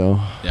using it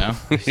though. Yeah.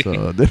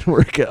 So it didn't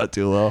work out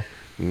too well.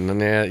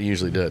 Nah, it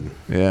usually doesn't.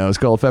 Yeah, it was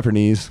called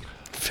Pfeffernese.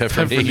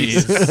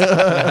 Pfeffernese.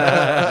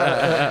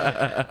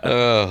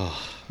 Oh,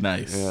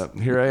 nice. Yeah,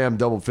 here I am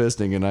double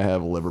fisting and I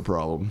have a liver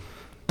problem.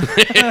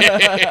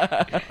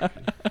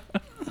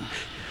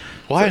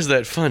 why is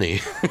that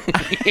funny?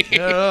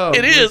 No,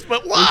 it is,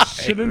 but why?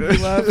 We shouldn't be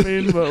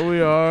laughing, but we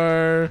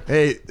are.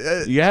 Hey,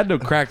 you had to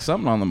crack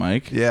something on the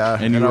mic. Yeah,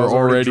 and you I were was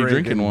already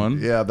drinking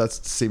one. Yeah, that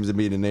seems to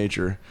be the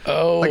nature.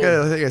 Oh, like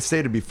I think I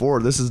stated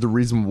before, this is the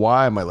reason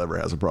why my liver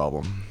has a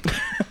problem.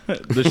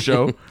 The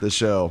show. The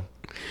show.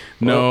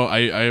 No,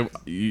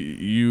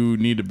 you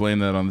need to blame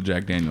that on the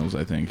Jack Daniels,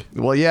 I think.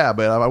 Well, yeah,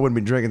 but I wouldn't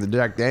be drinking the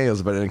Jack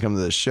Daniels if I didn't come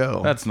to this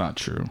show. That's not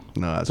true.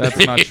 No,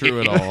 that's not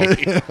true at all. I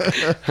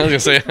was gonna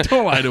say,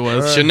 don't lie to us.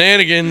 All right.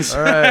 Shenanigans.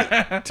 All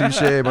right,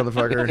 touche,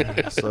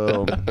 motherfucker.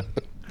 So,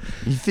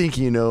 you think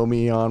you know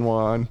me,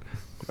 Anwan?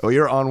 Oh,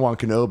 you're Anwan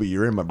Kenobi.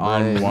 You're in my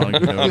brain. Anwan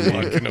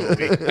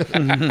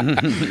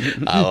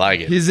Kenobi. I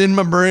like it. He's in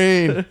my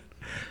brain.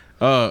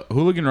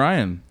 Hooligan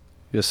Ryan.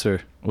 Yes,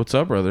 sir. What's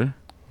up, brother?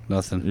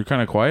 Nothing. You're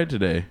kind of quiet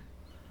today.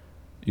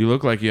 You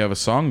look like you have a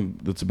song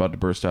that's about to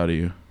burst out of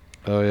you.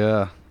 Oh,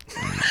 yeah.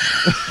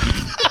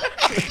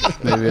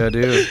 Maybe I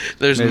do.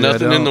 There's Maybe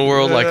nothing I in the don't.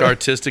 world like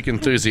artistic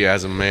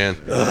enthusiasm, man.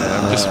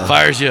 Just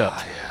fires you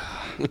up.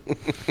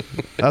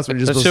 That's what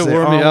you're That supposed shit to say.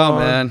 wore me out, Anwan.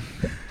 man.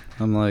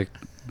 I'm like,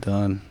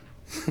 done.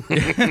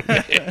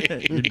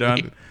 You're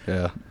done?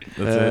 Yeah.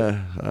 That's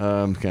it?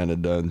 I'm kind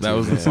of done. That too,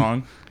 was the man.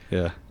 song?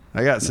 Yeah.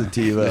 I got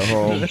sativa at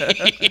home.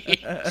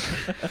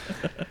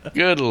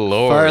 Good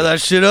Lord. Fire that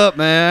shit up,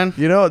 man.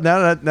 You know,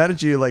 now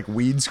that you like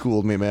weed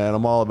schooled me, man,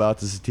 I'm all about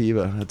the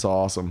sativa. It's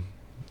awesome.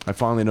 I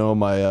finally know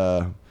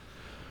my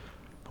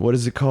what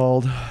is it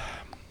called?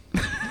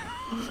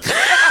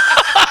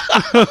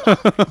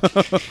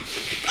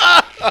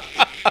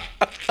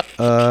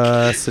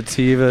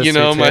 Sativa. You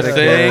know my satanic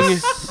thing?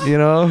 gas. You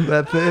know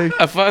that thing.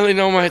 I finally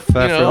know my, my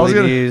thing.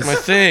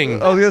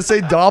 I was gonna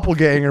say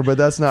doppelganger, but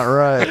that's not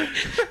right.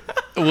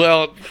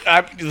 Well,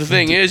 the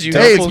thing is, you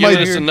Hey, haven't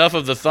given us enough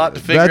of the thought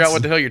to figure out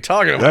what the hell you're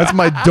talking about. That's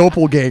my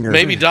doppelganger.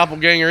 Maybe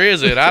doppelganger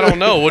is it. I don't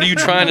know. What are you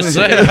trying to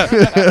say?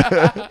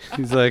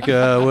 He's like,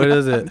 what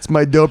is it? It's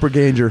my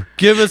doppelganger.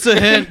 Give us a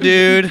hint,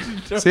 dude.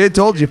 See, I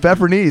told you,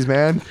 Pfeffernies,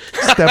 man.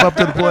 Step up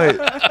to the plate.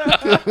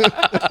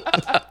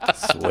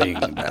 Swing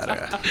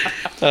better.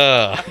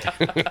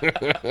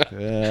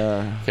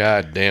 Yeah.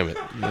 God damn it.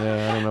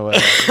 Yeah, I don't know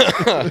what.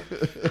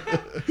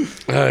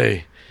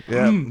 Hey.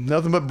 Yeah,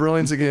 nothing but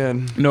brilliance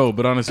again. No,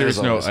 but on a serious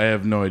As note, always. I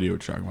have no idea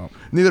what you're talking about.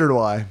 Neither do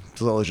I.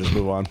 So let's just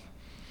move on.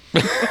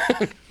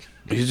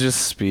 He's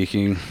just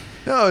speaking.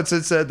 No, it's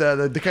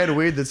the kind of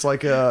weed that's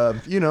like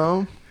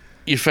You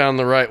found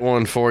the right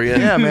one for you.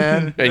 Yeah,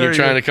 man. And There you're you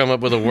trying go. to come up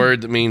with a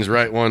word that means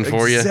right one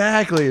for you.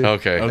 Exactly.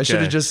 Okay. I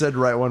should have just said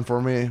right one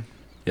for me.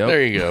 Yep.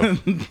 There you go.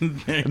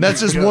 And that's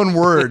just one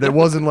word. It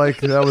wasn't like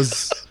that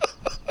was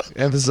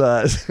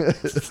emphasized.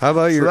 How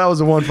about So that was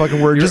the one fucking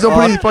word. Just don't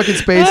put any fucking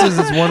spaces.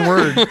 It's one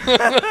word.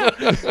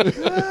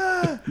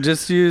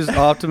 Just use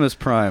Optimus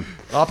Prime.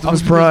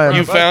 Optimus Prime.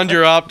 You found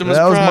your Optimus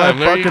That was Prime.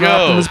 my There you fucking go.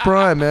 Optimus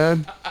Prime,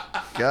 man.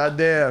 God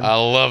damn. I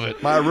love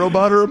it. My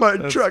robot or my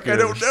truck, I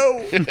don't know.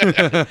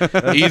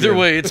 Either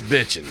way, it's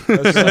bitching.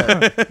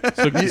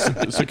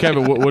 So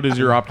Kevin, what is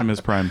your Optimus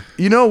Prime?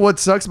 You know what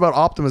sucks about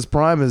Optimus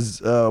Prime is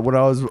when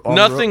I was on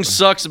Nothing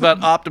sucks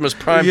about Optimus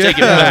Prime. Yeah, Take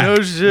it back.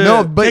 no shit.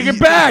 No, but Take it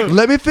back.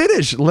 Let me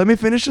finish. Let me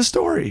finish the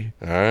story.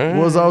 All right. I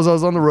was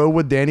on the road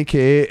with Danny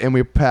Kaye, and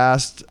we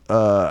passed.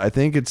 I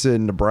think it's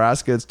in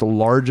Nebraska. It's the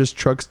largest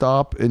truck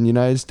stop in the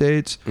United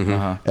States,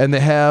 and they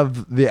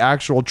have the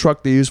actual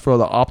truck they use for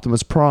the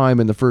Optimus Prime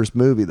in the first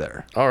movie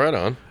there. All right,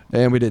 on.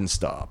 And we didn't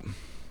stop.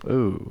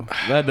 Ooh.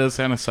 That does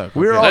kind of suck.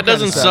 We were all That kinda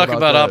doesn't sad suck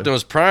about that.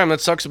 Optimus Prime. That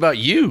sucks about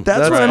you.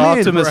 That's That's what I mean.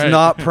 Optimus, Right.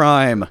 not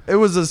Prime. It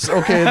was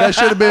okay. That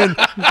should have been.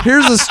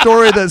 Here's a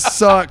story that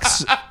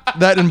sucks.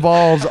 That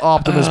involves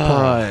Optimus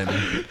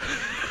Prime.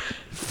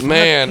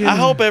 Man, I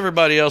hope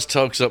everybody else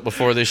tokes up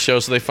before this show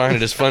so they find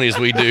it as funny as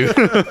we do.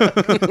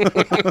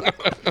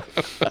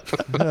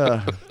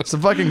 It's the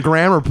fucking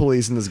grammar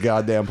police in this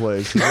goddamn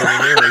place. You know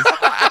what it is.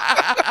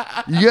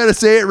 You gotta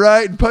say it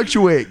right and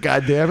punctuate.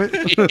 God damn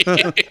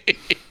it.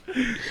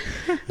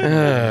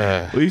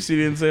 At least you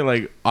didn't say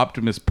like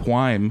Optimus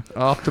Prime.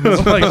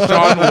 Optimus. Like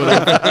Sean would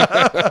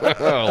have.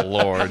 Oh,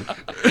 Lord.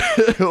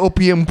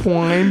 Opium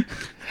Prime.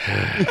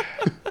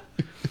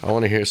 I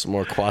want to hear some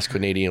more Quas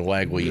Canadian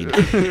wagweed.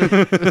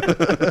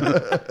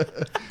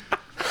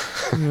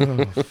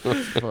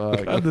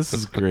 God, this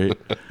is great.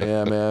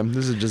 Yeah, man.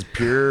 This is just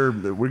pure.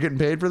 We're getting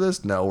paid for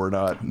this? No, we're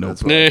not. Nope.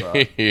 That's what I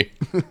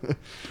thought.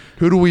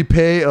 Who do we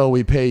pay? Oh,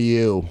 we pay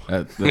you.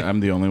 I'm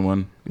the only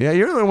one. Yeah,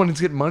 you're the only one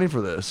that's getting money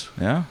for this.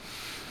 Yeah.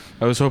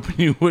 I was hoping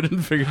you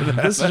wouldn't figure that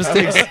This out. just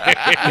takes.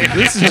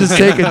 This is just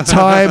taking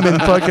time and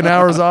fucking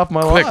hours off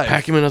my Quick, life.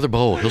 pack him another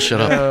bowl. He'll shut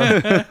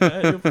up.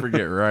 You'll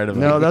forget right about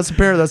No, it. that's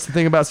the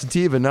thing about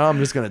sativa. Now I'm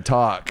just gonna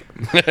talk.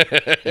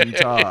 You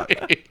talk.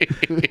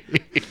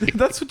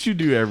 That's what you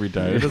do every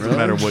time. It doesn't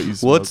matter what you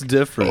smoke. What's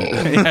different?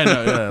 Yeah,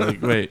 no, yeah,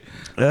 like, wait.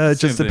 It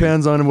just Same thing.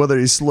 depends on whether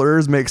he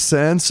slurs, makes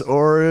sense,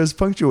 or is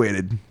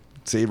punctuated.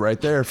 See right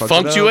there. fucked it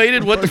up.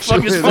 Functuated? What the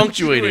fuck is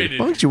punctuated?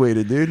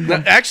 Punctuated, dude.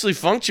 Now, actually,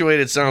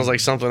 functuated sounds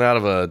like something out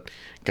of a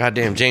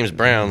goddamn James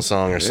Brown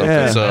song or something.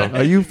 Yeah. So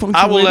Are you I will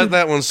punctuated? let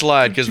that one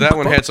slide because that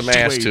one had some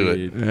ass to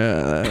it.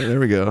 Yeah, there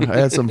we go. I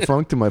had some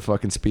funk to my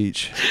fucking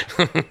speech.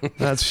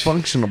 That's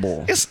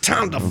functionable. It's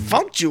time to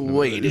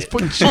functuate it.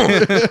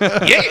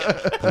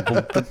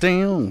 Yeah.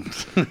 Damn.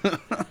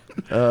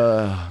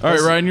 All right,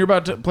 Ryan, you're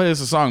about to play us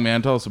a song,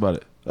 man. Tell us about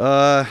it.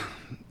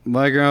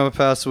 My grandma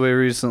passed away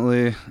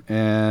recently,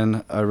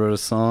 and I wrote a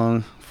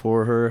song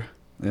for her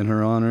in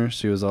her honor.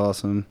 She was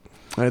awesome.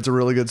 And it's a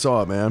really good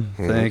song, man.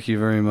 Thank you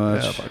very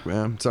much. Yeah, fuck,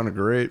 man. It sounded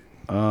great.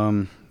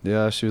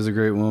 Yeah, she was a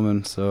great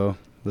woman, so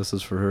this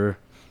is for her.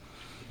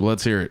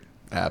 Let's hear it.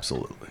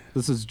 Absolutely.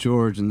 This is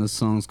George, and this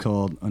song's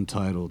called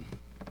Untitled.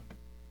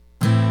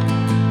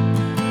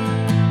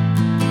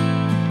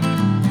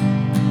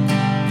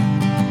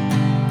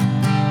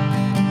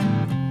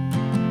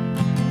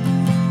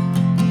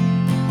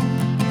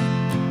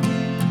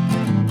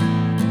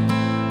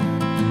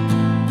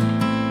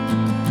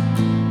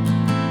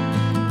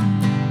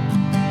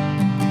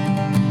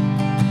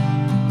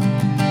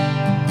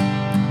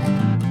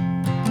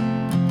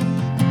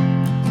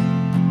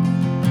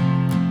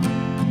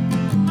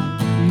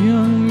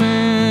 Young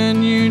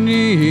man, you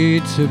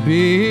need to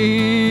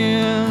be.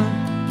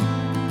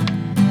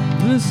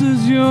 This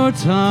is your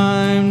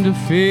time to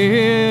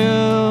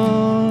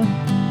feel.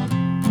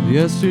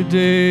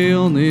 Yesterday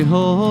only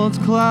holds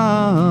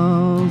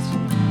clouds.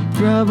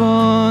 Grab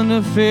on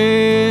to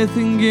faith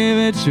and give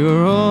it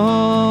your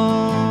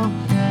all.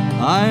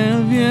 I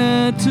have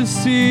yet to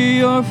see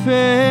your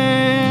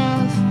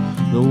face.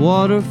 The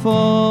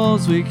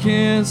waterfalls we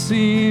can't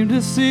seem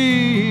to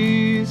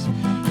cease.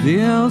 The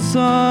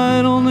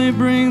outside only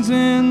brings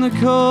in the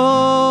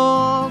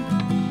cold.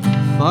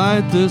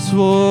 fight this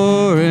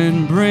war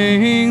and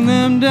bring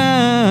them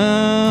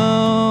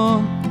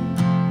down.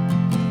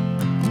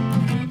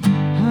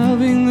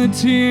 Having the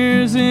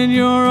tears in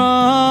your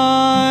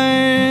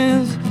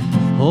eyes,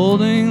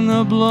 holding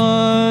the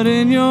blood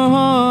in your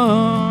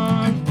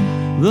heart,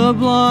 the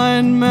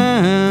blind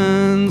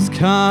man's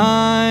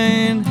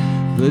kind,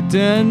 the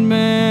dead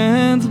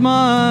man's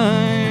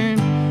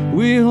mind.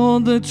 We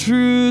hold the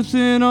truth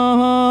in our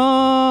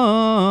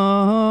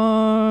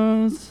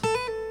hearts.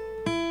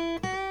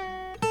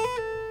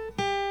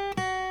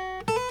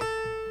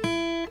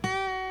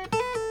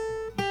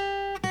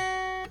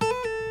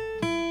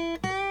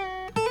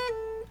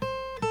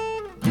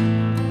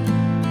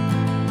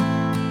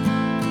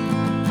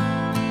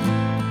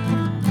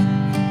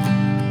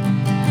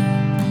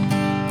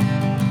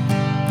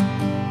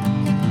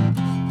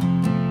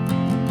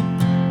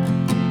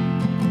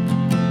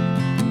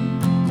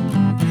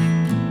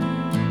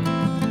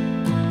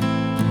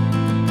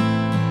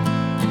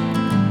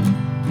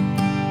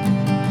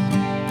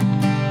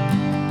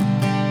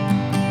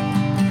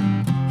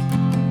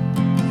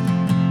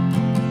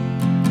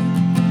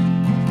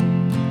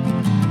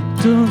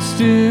 Don't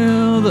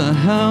steal the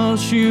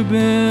house you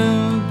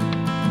built.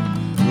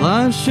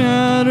 Life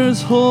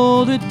shatters,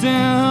 hold it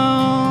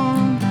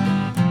down.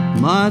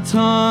 My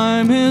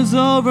time is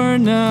over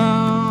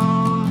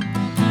now.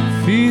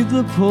 Feed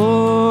the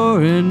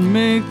poor and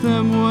make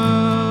them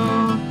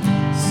well.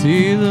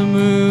 See the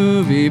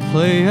movie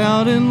play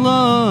out in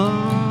love.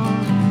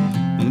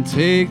 And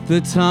take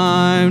the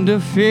time to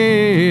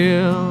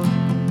feel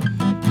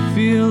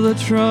the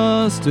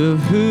trust of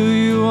who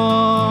you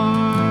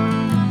are.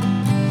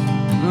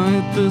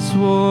 Fight this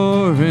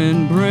war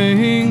and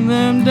bring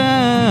them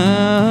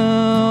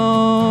down.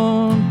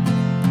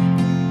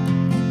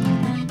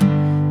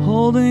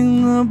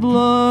 Holding the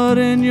blood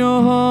in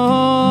your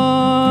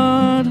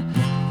heart,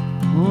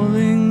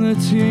 holding the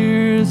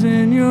tears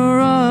in your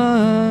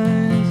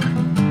eyes,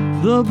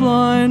 the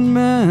blind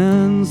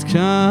man's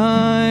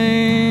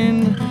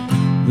kind,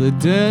 the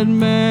dead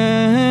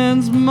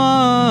man's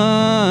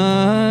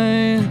mind.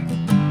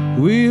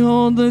 We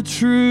hold the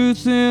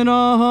truth in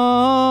our hearts.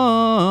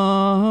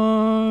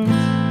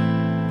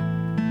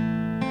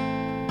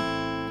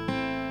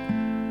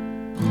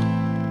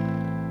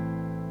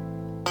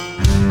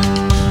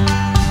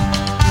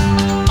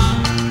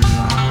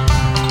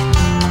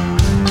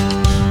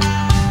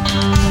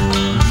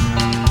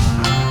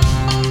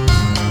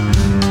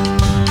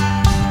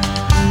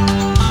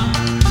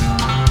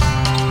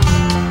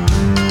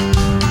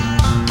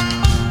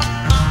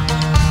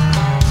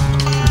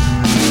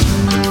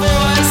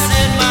 Voice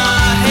in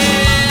my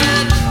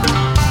head,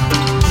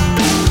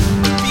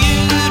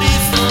 beauty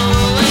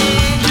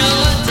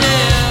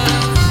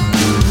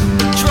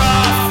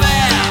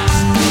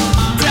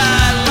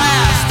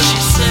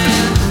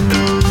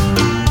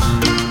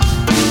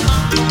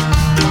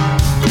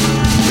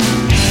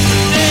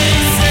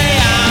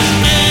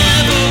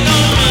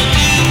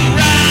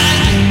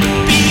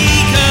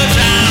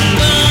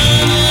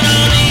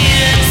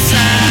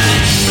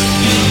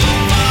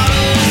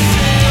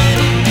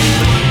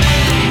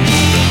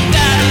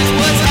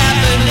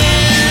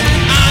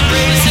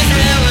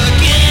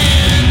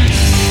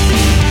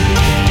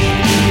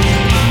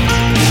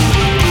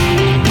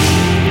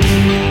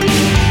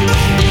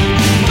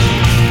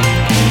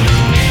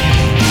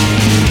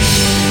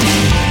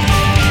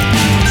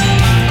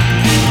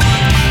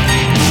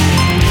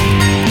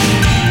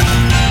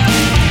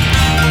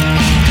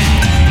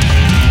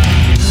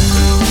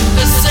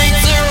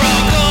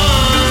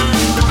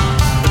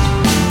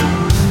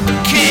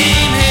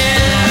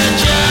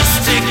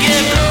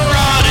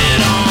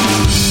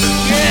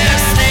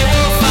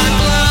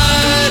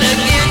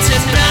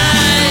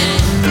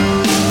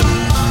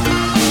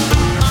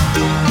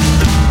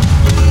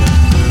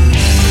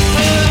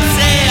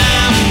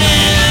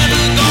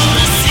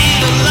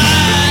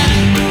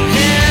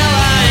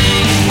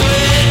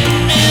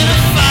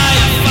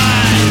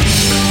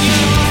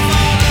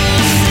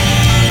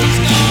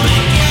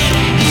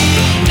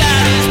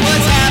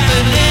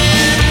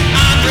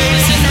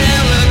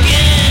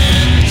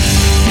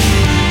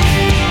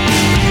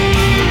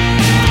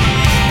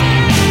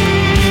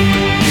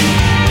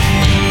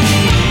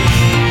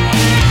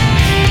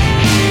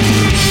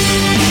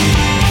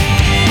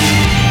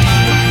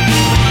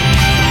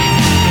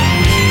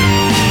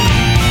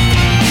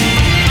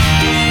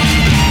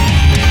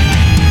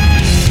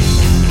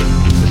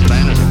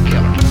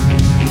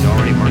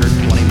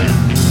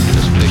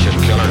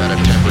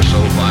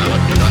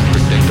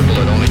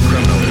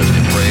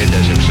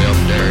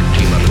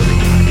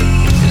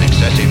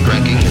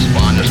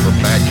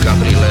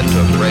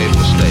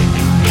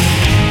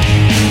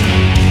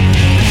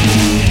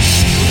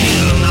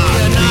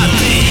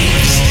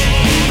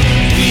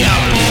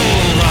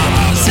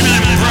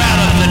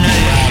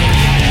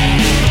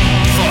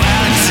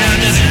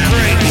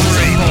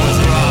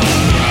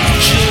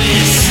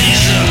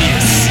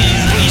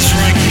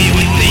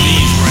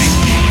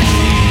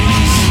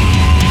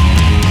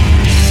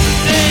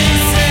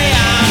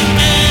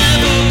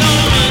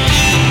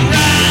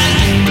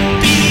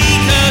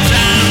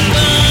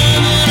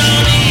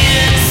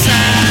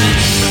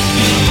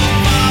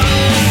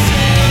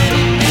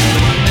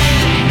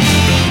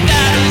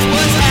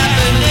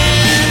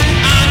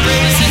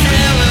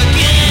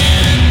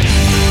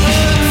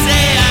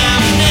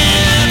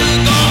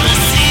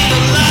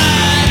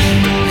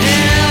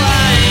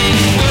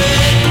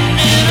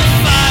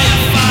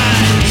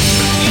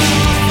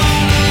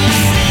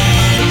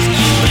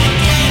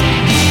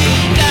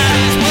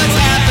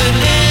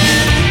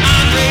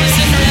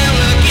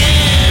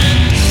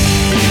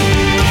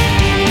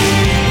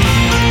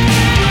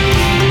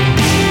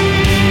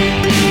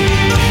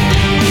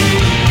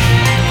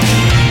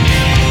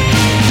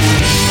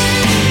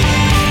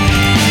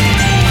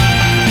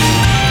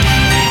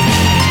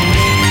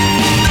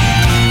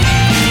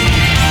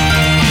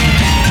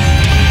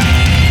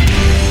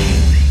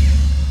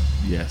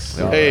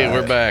Hey,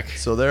 we're back.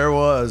 So there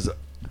was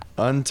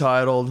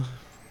Untitled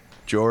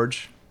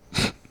George.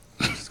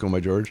 Let's go by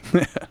George.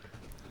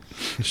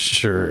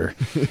 Sure.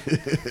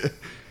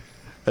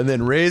 And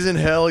then Raising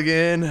Hell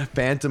Again,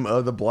 Phantom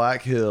of the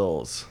Black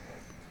Hills.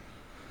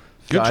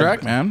 Good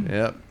track, man.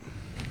 Yep.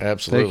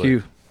 Absolutely. Thank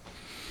you.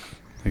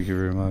 Thank you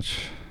very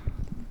much.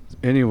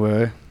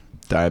 Anyway.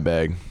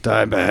 Dimebag.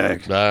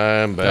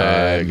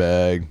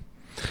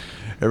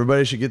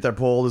 Everybody should get their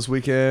poll this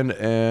weekend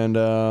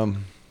and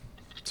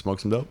smoke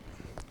some dope.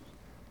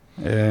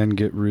 And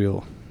get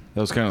real.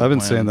 That was kind of I've been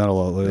saying that a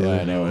lot lately.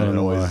 Yeah, I know. I don't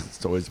know why.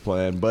 It's always the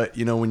plan. But,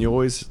 when you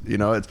always,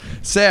 it's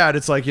sad.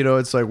 It's like,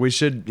 it's like we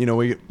should,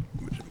 we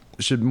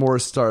should more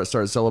start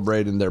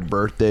celebrating their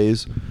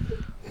birthdays,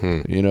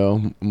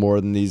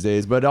 more than these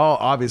days. But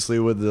obviously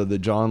with the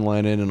John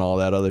Lennon and all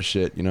that other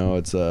shit,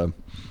 it's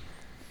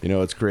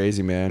it's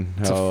crazy, man.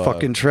 It's a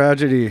fucking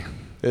tragedy.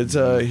 It's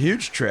a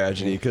huge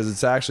tragedy because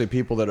it's actually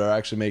people that are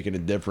actually making a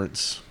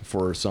difference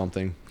for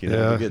something.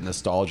 They get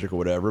nostalgic or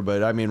whatever.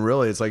 But I mean,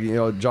 really, it's like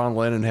John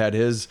Lennon had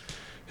his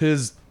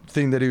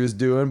thing that he was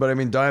doing, but I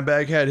mean,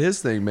 Dimebag had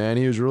his thing, man.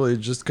 He was really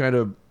just kind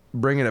of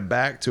bringing it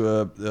back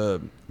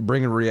to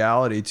bringing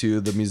reality to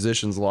the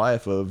musician's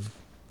life of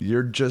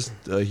you're just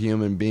a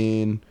human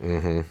being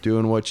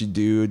doing what you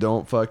do.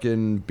 Don't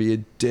fucking be a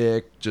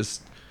dick.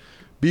 Just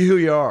be who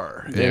you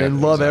are and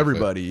love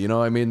everybody.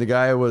 I mean, the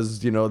guy was,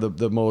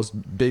 the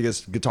most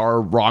biggest guitar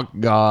rock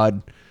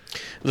god.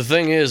 The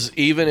thing is,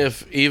 even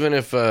if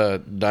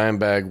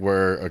Dimebag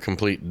were a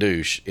complete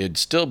douche, it'd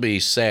still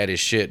be sad as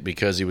shit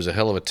because he was a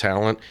hell of a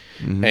talent.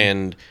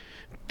 And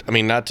I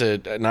mean, not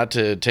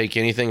to take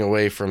anything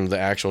away from the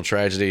actual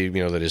tragedy,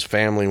 that his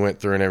family went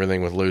through and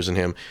everything with losing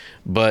him,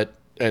 but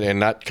and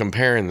not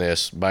comparing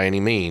this by any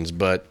means,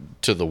 but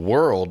to the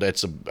world,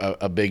 that's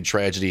a big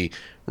tragedy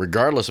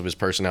regardless of his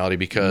personality,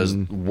 because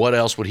what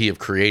else would he have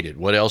created?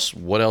 What else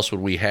would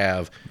we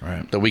have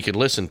that we could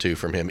listen to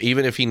from him?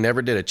 Even if he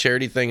never did a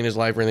charity thing in his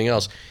life or anything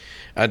else,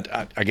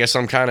 I guess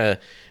I'm kind of,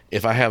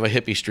 if I have a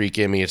hippie streak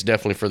in me, it's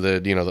definitely for the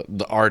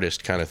the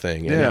artist kind of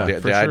thing. Yeah,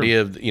 the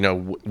idea of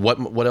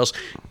what else,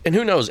 and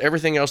who knows,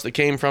 everything else that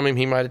came from him,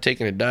 he might have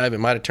taken a dive, it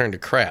might have turned to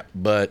crap,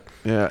 but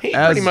he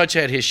pretty much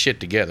had his shit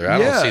together. I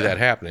don't see that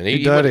happening.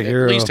 He would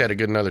at least had a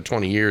good another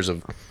 20 years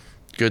of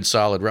good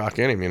solid rock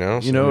in him,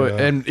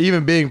 and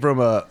even being from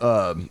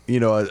a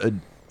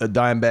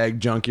Dimebag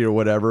junkie or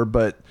whatever,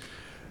 but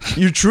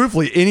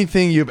truthfully,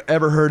 anything you've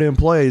ever heard him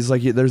play is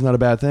like there's not a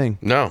bad thing.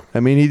 No, I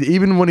mean,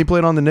 even when he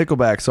played on the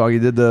Nickelback song, he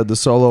did the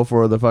solo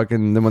for the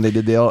fucking. Then when they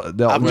did the Elton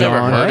John, I've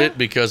never heard it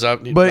because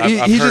I've he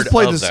heard just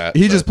played of this. that.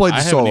 He just played the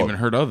I solo. haven't even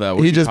heard of that.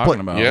 What he just talking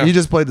about? Yeah. He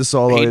just played the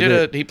solo.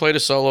 He played a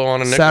solo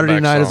on a Nickelback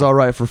Saturday Night song. Is All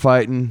Right for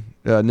Fighting.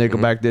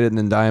 Nickelback did it, and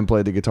then Diane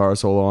played the guitar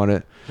solo on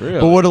it. Really?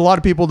 But what a lot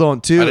of people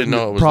don't too, I didn't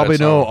know it was probably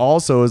that know song.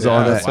 also is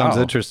on that. Sounds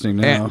interesting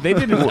now. They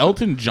did an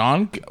Elton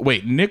John.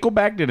 Wait,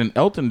 Nickelback did an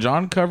Elton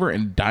John cover,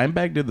 and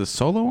Dimebag did the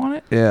solo on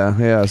it.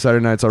 Yeah.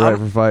 Saturday Night's All Right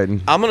for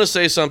Fighting. I'm going to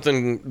say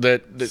something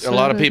that a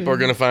lot of people are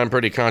going to find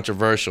pretty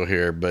controversial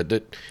here,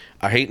 but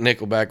I hate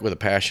Nickelback with a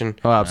passion.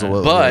 Oh,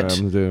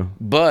 absolutely.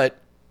 But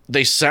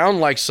they sound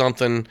like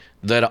something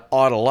that I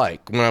ought to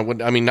like. I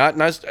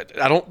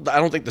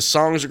don't think the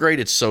songs are great.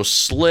 It's so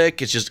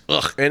slick. It's just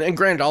ugh. And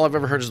granted, all I've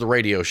ever heard is the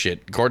radio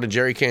shit. According to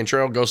Jerry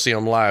Cantrell, go see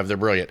them live. They're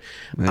brilliant.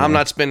 Yeah. I'm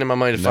not spending my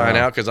money to find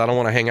out because I don't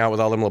want to hang out with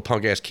all them little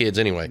punk ass kids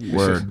anyway.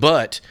 Word.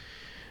 But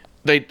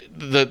the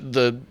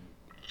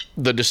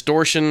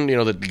distortion,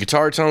 the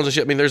guitar tones and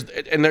shit. I mean,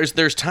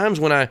 there's times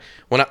when I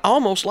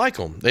almost like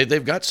them.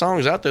 They've got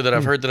songs out there that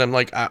I've heard that I'm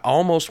like, I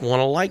almost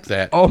want to like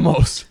that.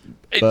 Almost.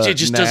 It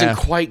just doesn't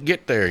quite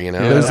get there,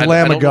 There's I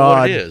Lamb don't of know what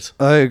God. it is.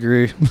 I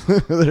agree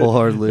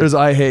wholeheartedly. There's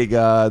I Hate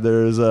God.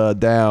 There's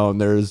Down.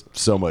 There's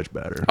so much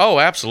better. Oh,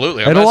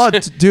 absolutely. And a lot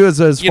to do as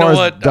far as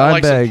Dimebag. I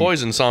like some Dimebag.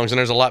 Poison songs, and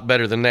there's a lot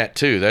better than that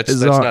too.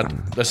 That's not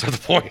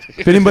the point.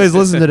 If anybody's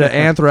listened to the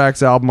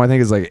Anthrax album, I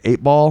think it's like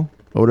 8 Ball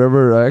or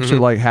whatever. Actually,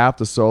 like half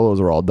the solos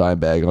are all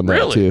Dimebag on that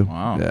Really? too.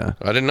 Wow. Yeah.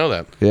 I didn't know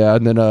that. Yeah,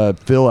 and then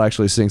Phil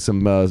actually sings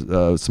some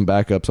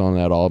backups on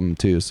that album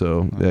too.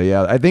 So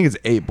yeah, I think it's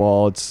 8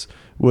 Ball. It's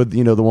with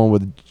the one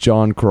with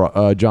John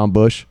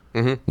Bush.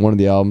 One of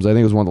the albums. I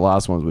think it was one of the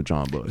last ones with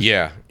John Bush.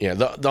 Yeah.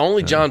 The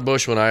only John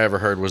Bush one I ever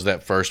heard was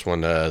that first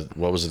one.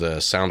 What was it? The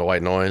Sound of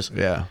White Noise.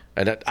 Yeah.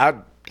 And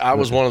I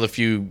was one of the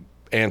few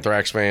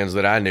Anthrax fans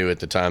that I knew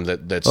at the time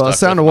that Well, stuck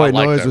Sound of with. White I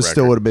liked Noise that was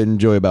still record. would have been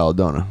Joey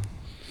Belladonna.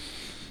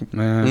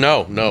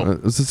 No,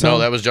 was it Sound? no,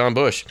 that was John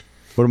Bush.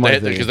 What am I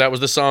thinking? Because that was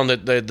the song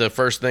that the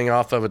first thing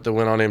off of it that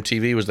went on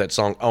MTV was that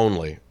song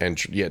Only. And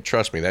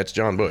trust me, that's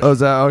John Bush. Oh, is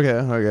that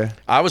okay?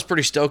 I was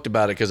pretty stoked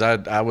about it because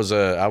I was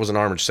an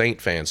Armored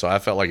Saint fan, so I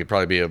felt like it'd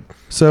probably be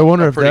So I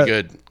wonder a if pretty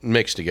that, good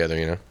mix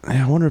together,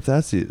 I wonder if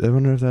that's the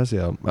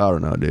album. I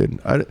don't know, dude.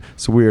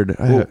 It's weird.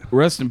 Well,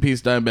 rest in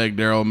peace, Dimebag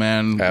Darrell,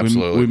 man.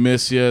 Absolutely. We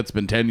miss you. It's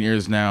been 10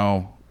 years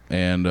now,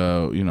 and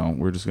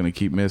we're just gonna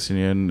keep missing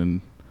you,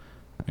 and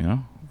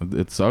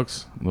it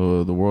sucks.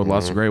 The world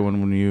lost a great one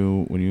when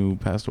you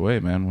passed away,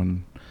 man.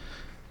 When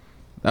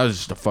That was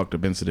just a fucked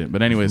up incident.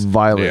 But anyways,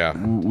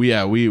 violent. We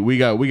got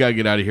to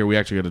get out of here. We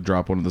actually got to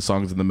drop one of the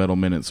songs in the Metal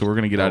Minute. So we're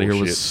gonna get out of here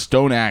with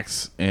Stone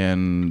Axe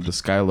and the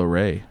Skylar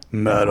Ray.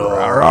 Metal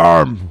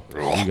Arm.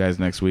 See you guys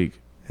next week.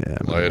 Yeah.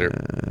 Later.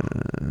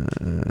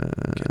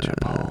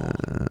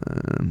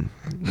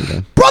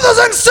 Brothers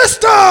and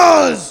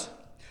sisters,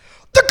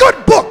 the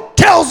good book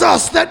tells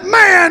us that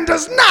man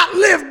does not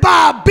live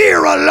by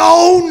beer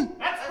alone.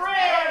 That's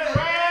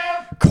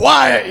right,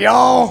 quiet,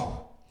 y'all.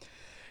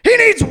 He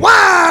needs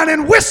wine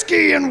and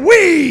whiskey and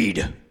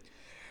weed.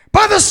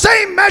 By the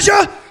same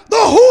measure, the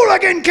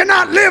hooligan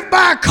cannot live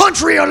by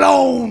country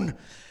alone.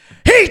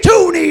 He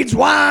too needs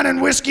wine and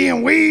whiskey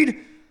and weed.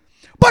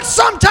 But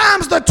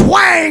sometimes the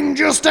twang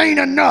just ain't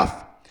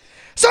enough.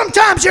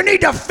 Sometimes you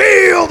need to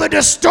feel the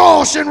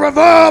distortion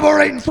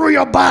reverberating through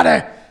your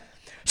body.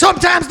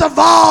 Sometimes the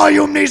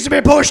volume needs to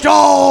be pushed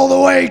all the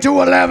way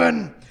to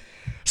 11.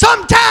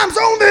 Sometimes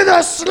only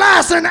the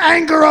slicing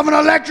anger of an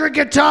electric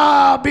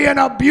guitar being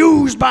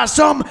abused by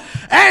some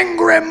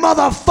angry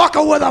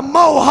motherfucker with a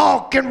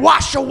mohawk can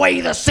wash away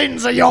the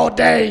sins of your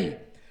day.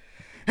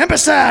 And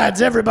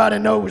besides, everybody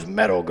knows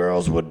metal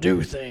girls will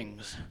do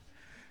things.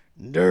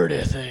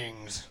 Dirty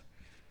things.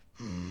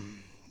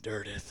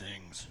 Dirty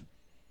things.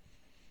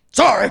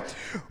 Sorry.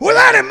 With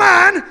that in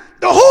mind,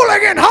 the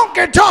Hooligan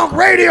Honky Tonk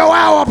Radio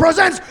Hour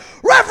presents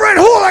Reverend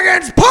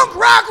Hooligan's Punk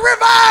Rock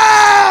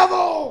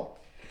Revival!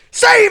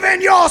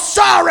 Saving your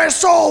sorry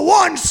soul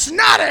one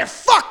snotty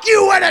fuck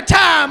you at a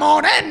time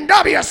on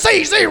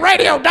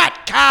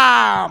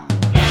NWCZRadio.com.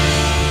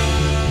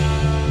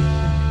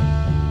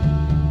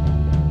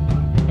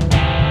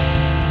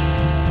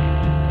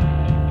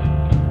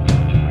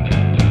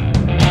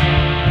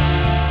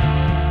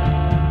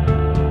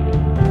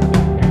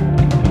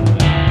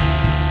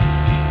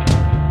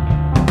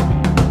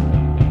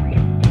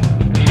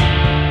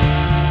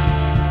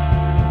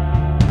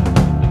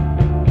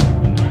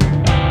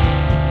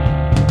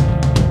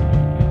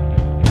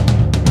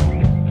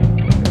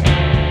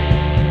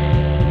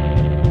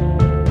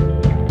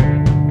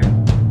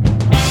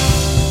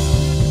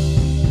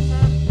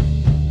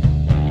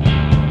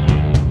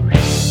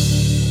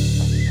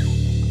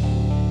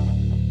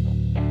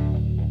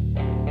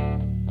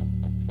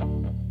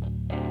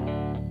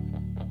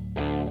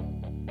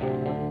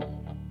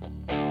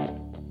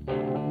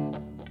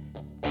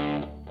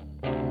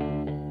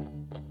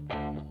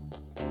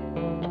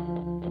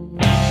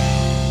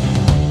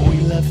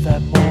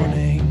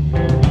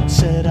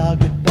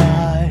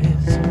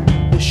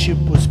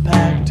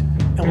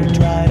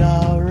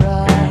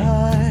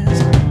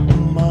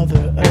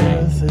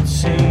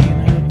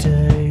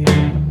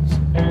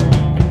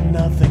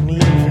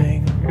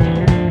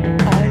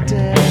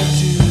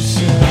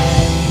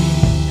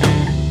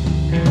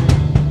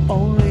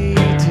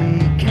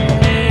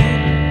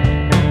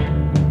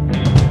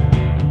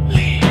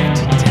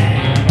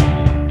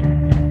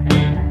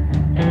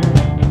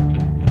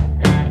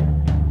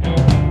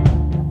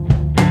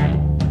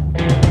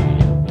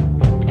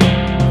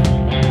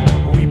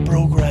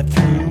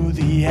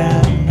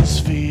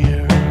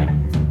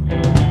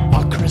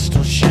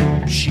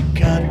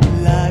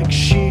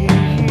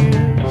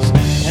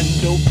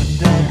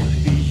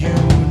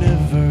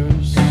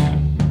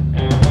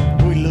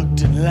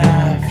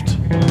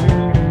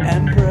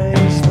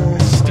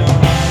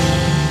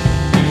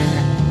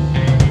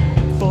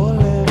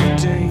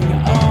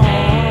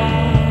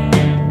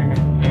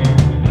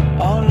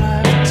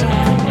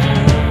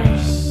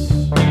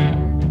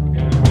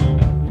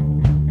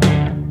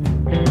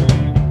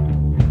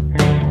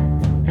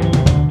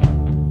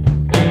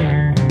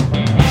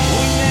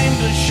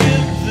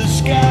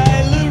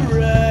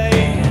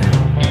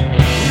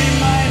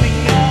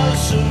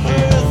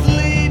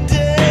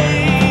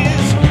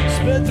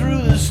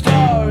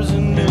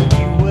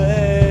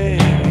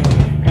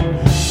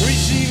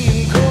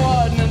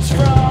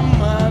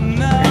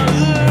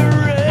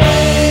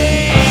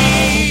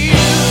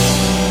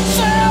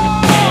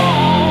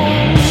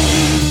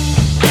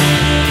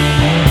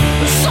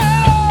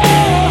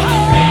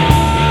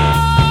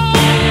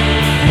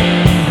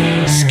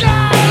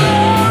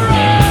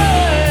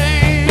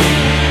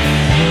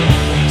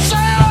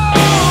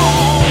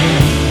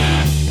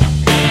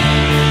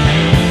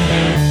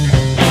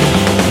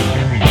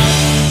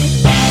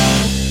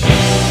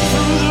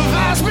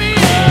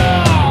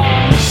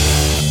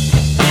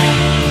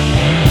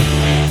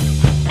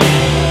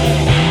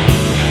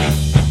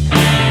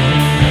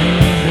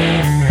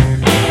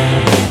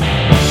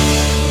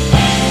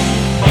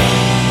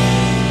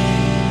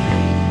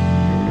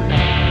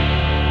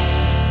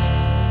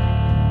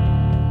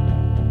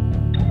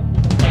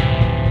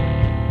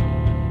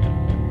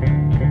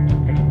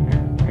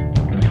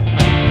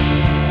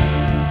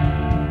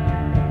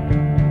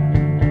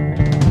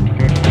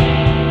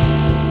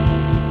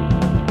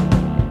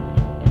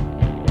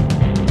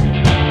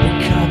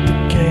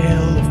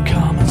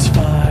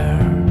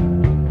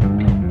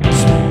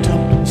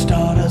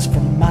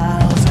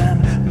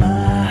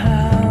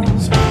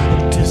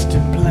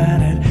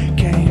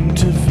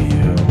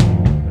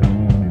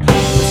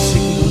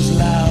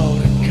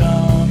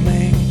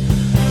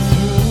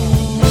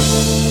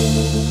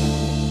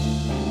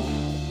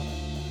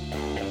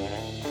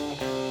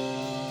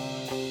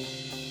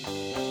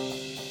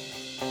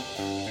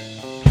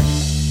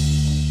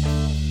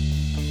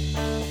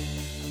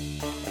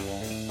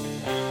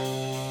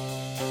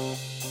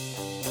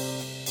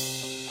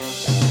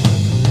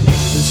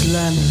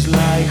 land is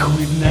like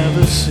we've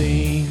never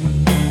seen.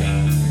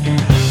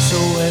 So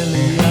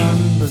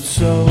alien, but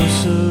so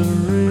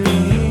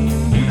serene.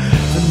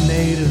 The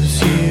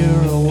natives here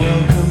are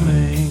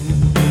welcoming.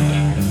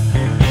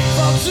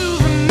 Fall to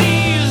the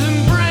knees and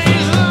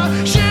praise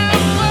the ship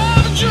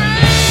of the dream.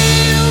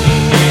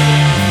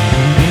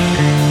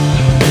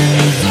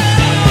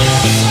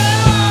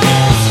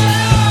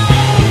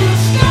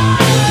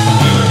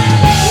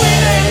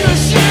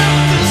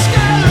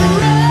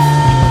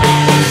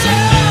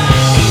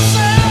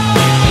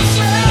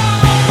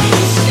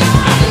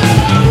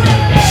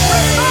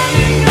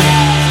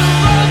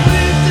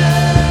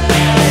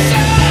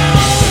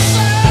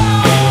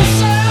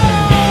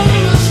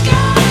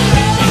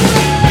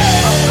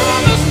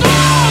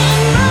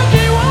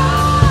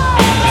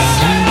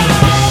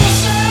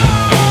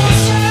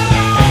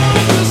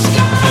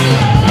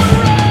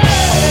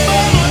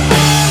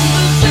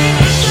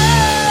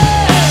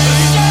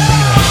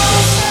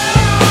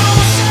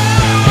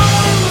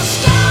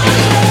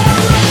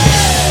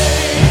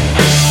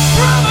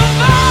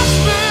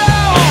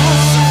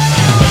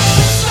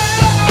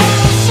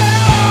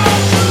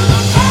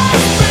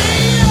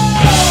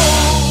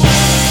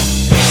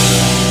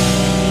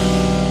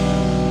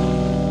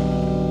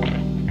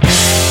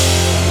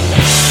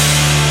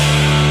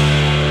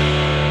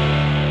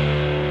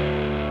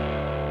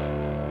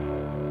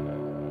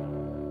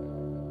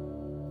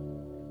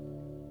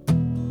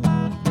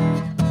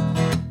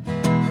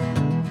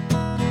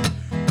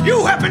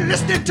 You have been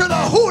listening to the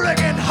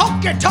Hooligan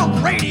Honky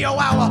Tonk Radio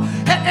Hour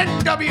at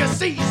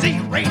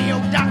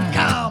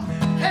NWCZRadio.com,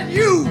 and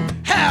you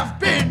have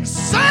been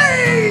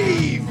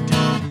saved!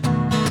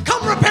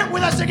 Come repent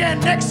with us again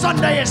next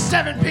Sunday at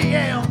 7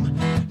 p.m.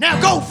 Now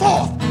go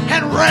forth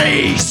and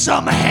raise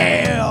some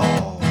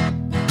hell!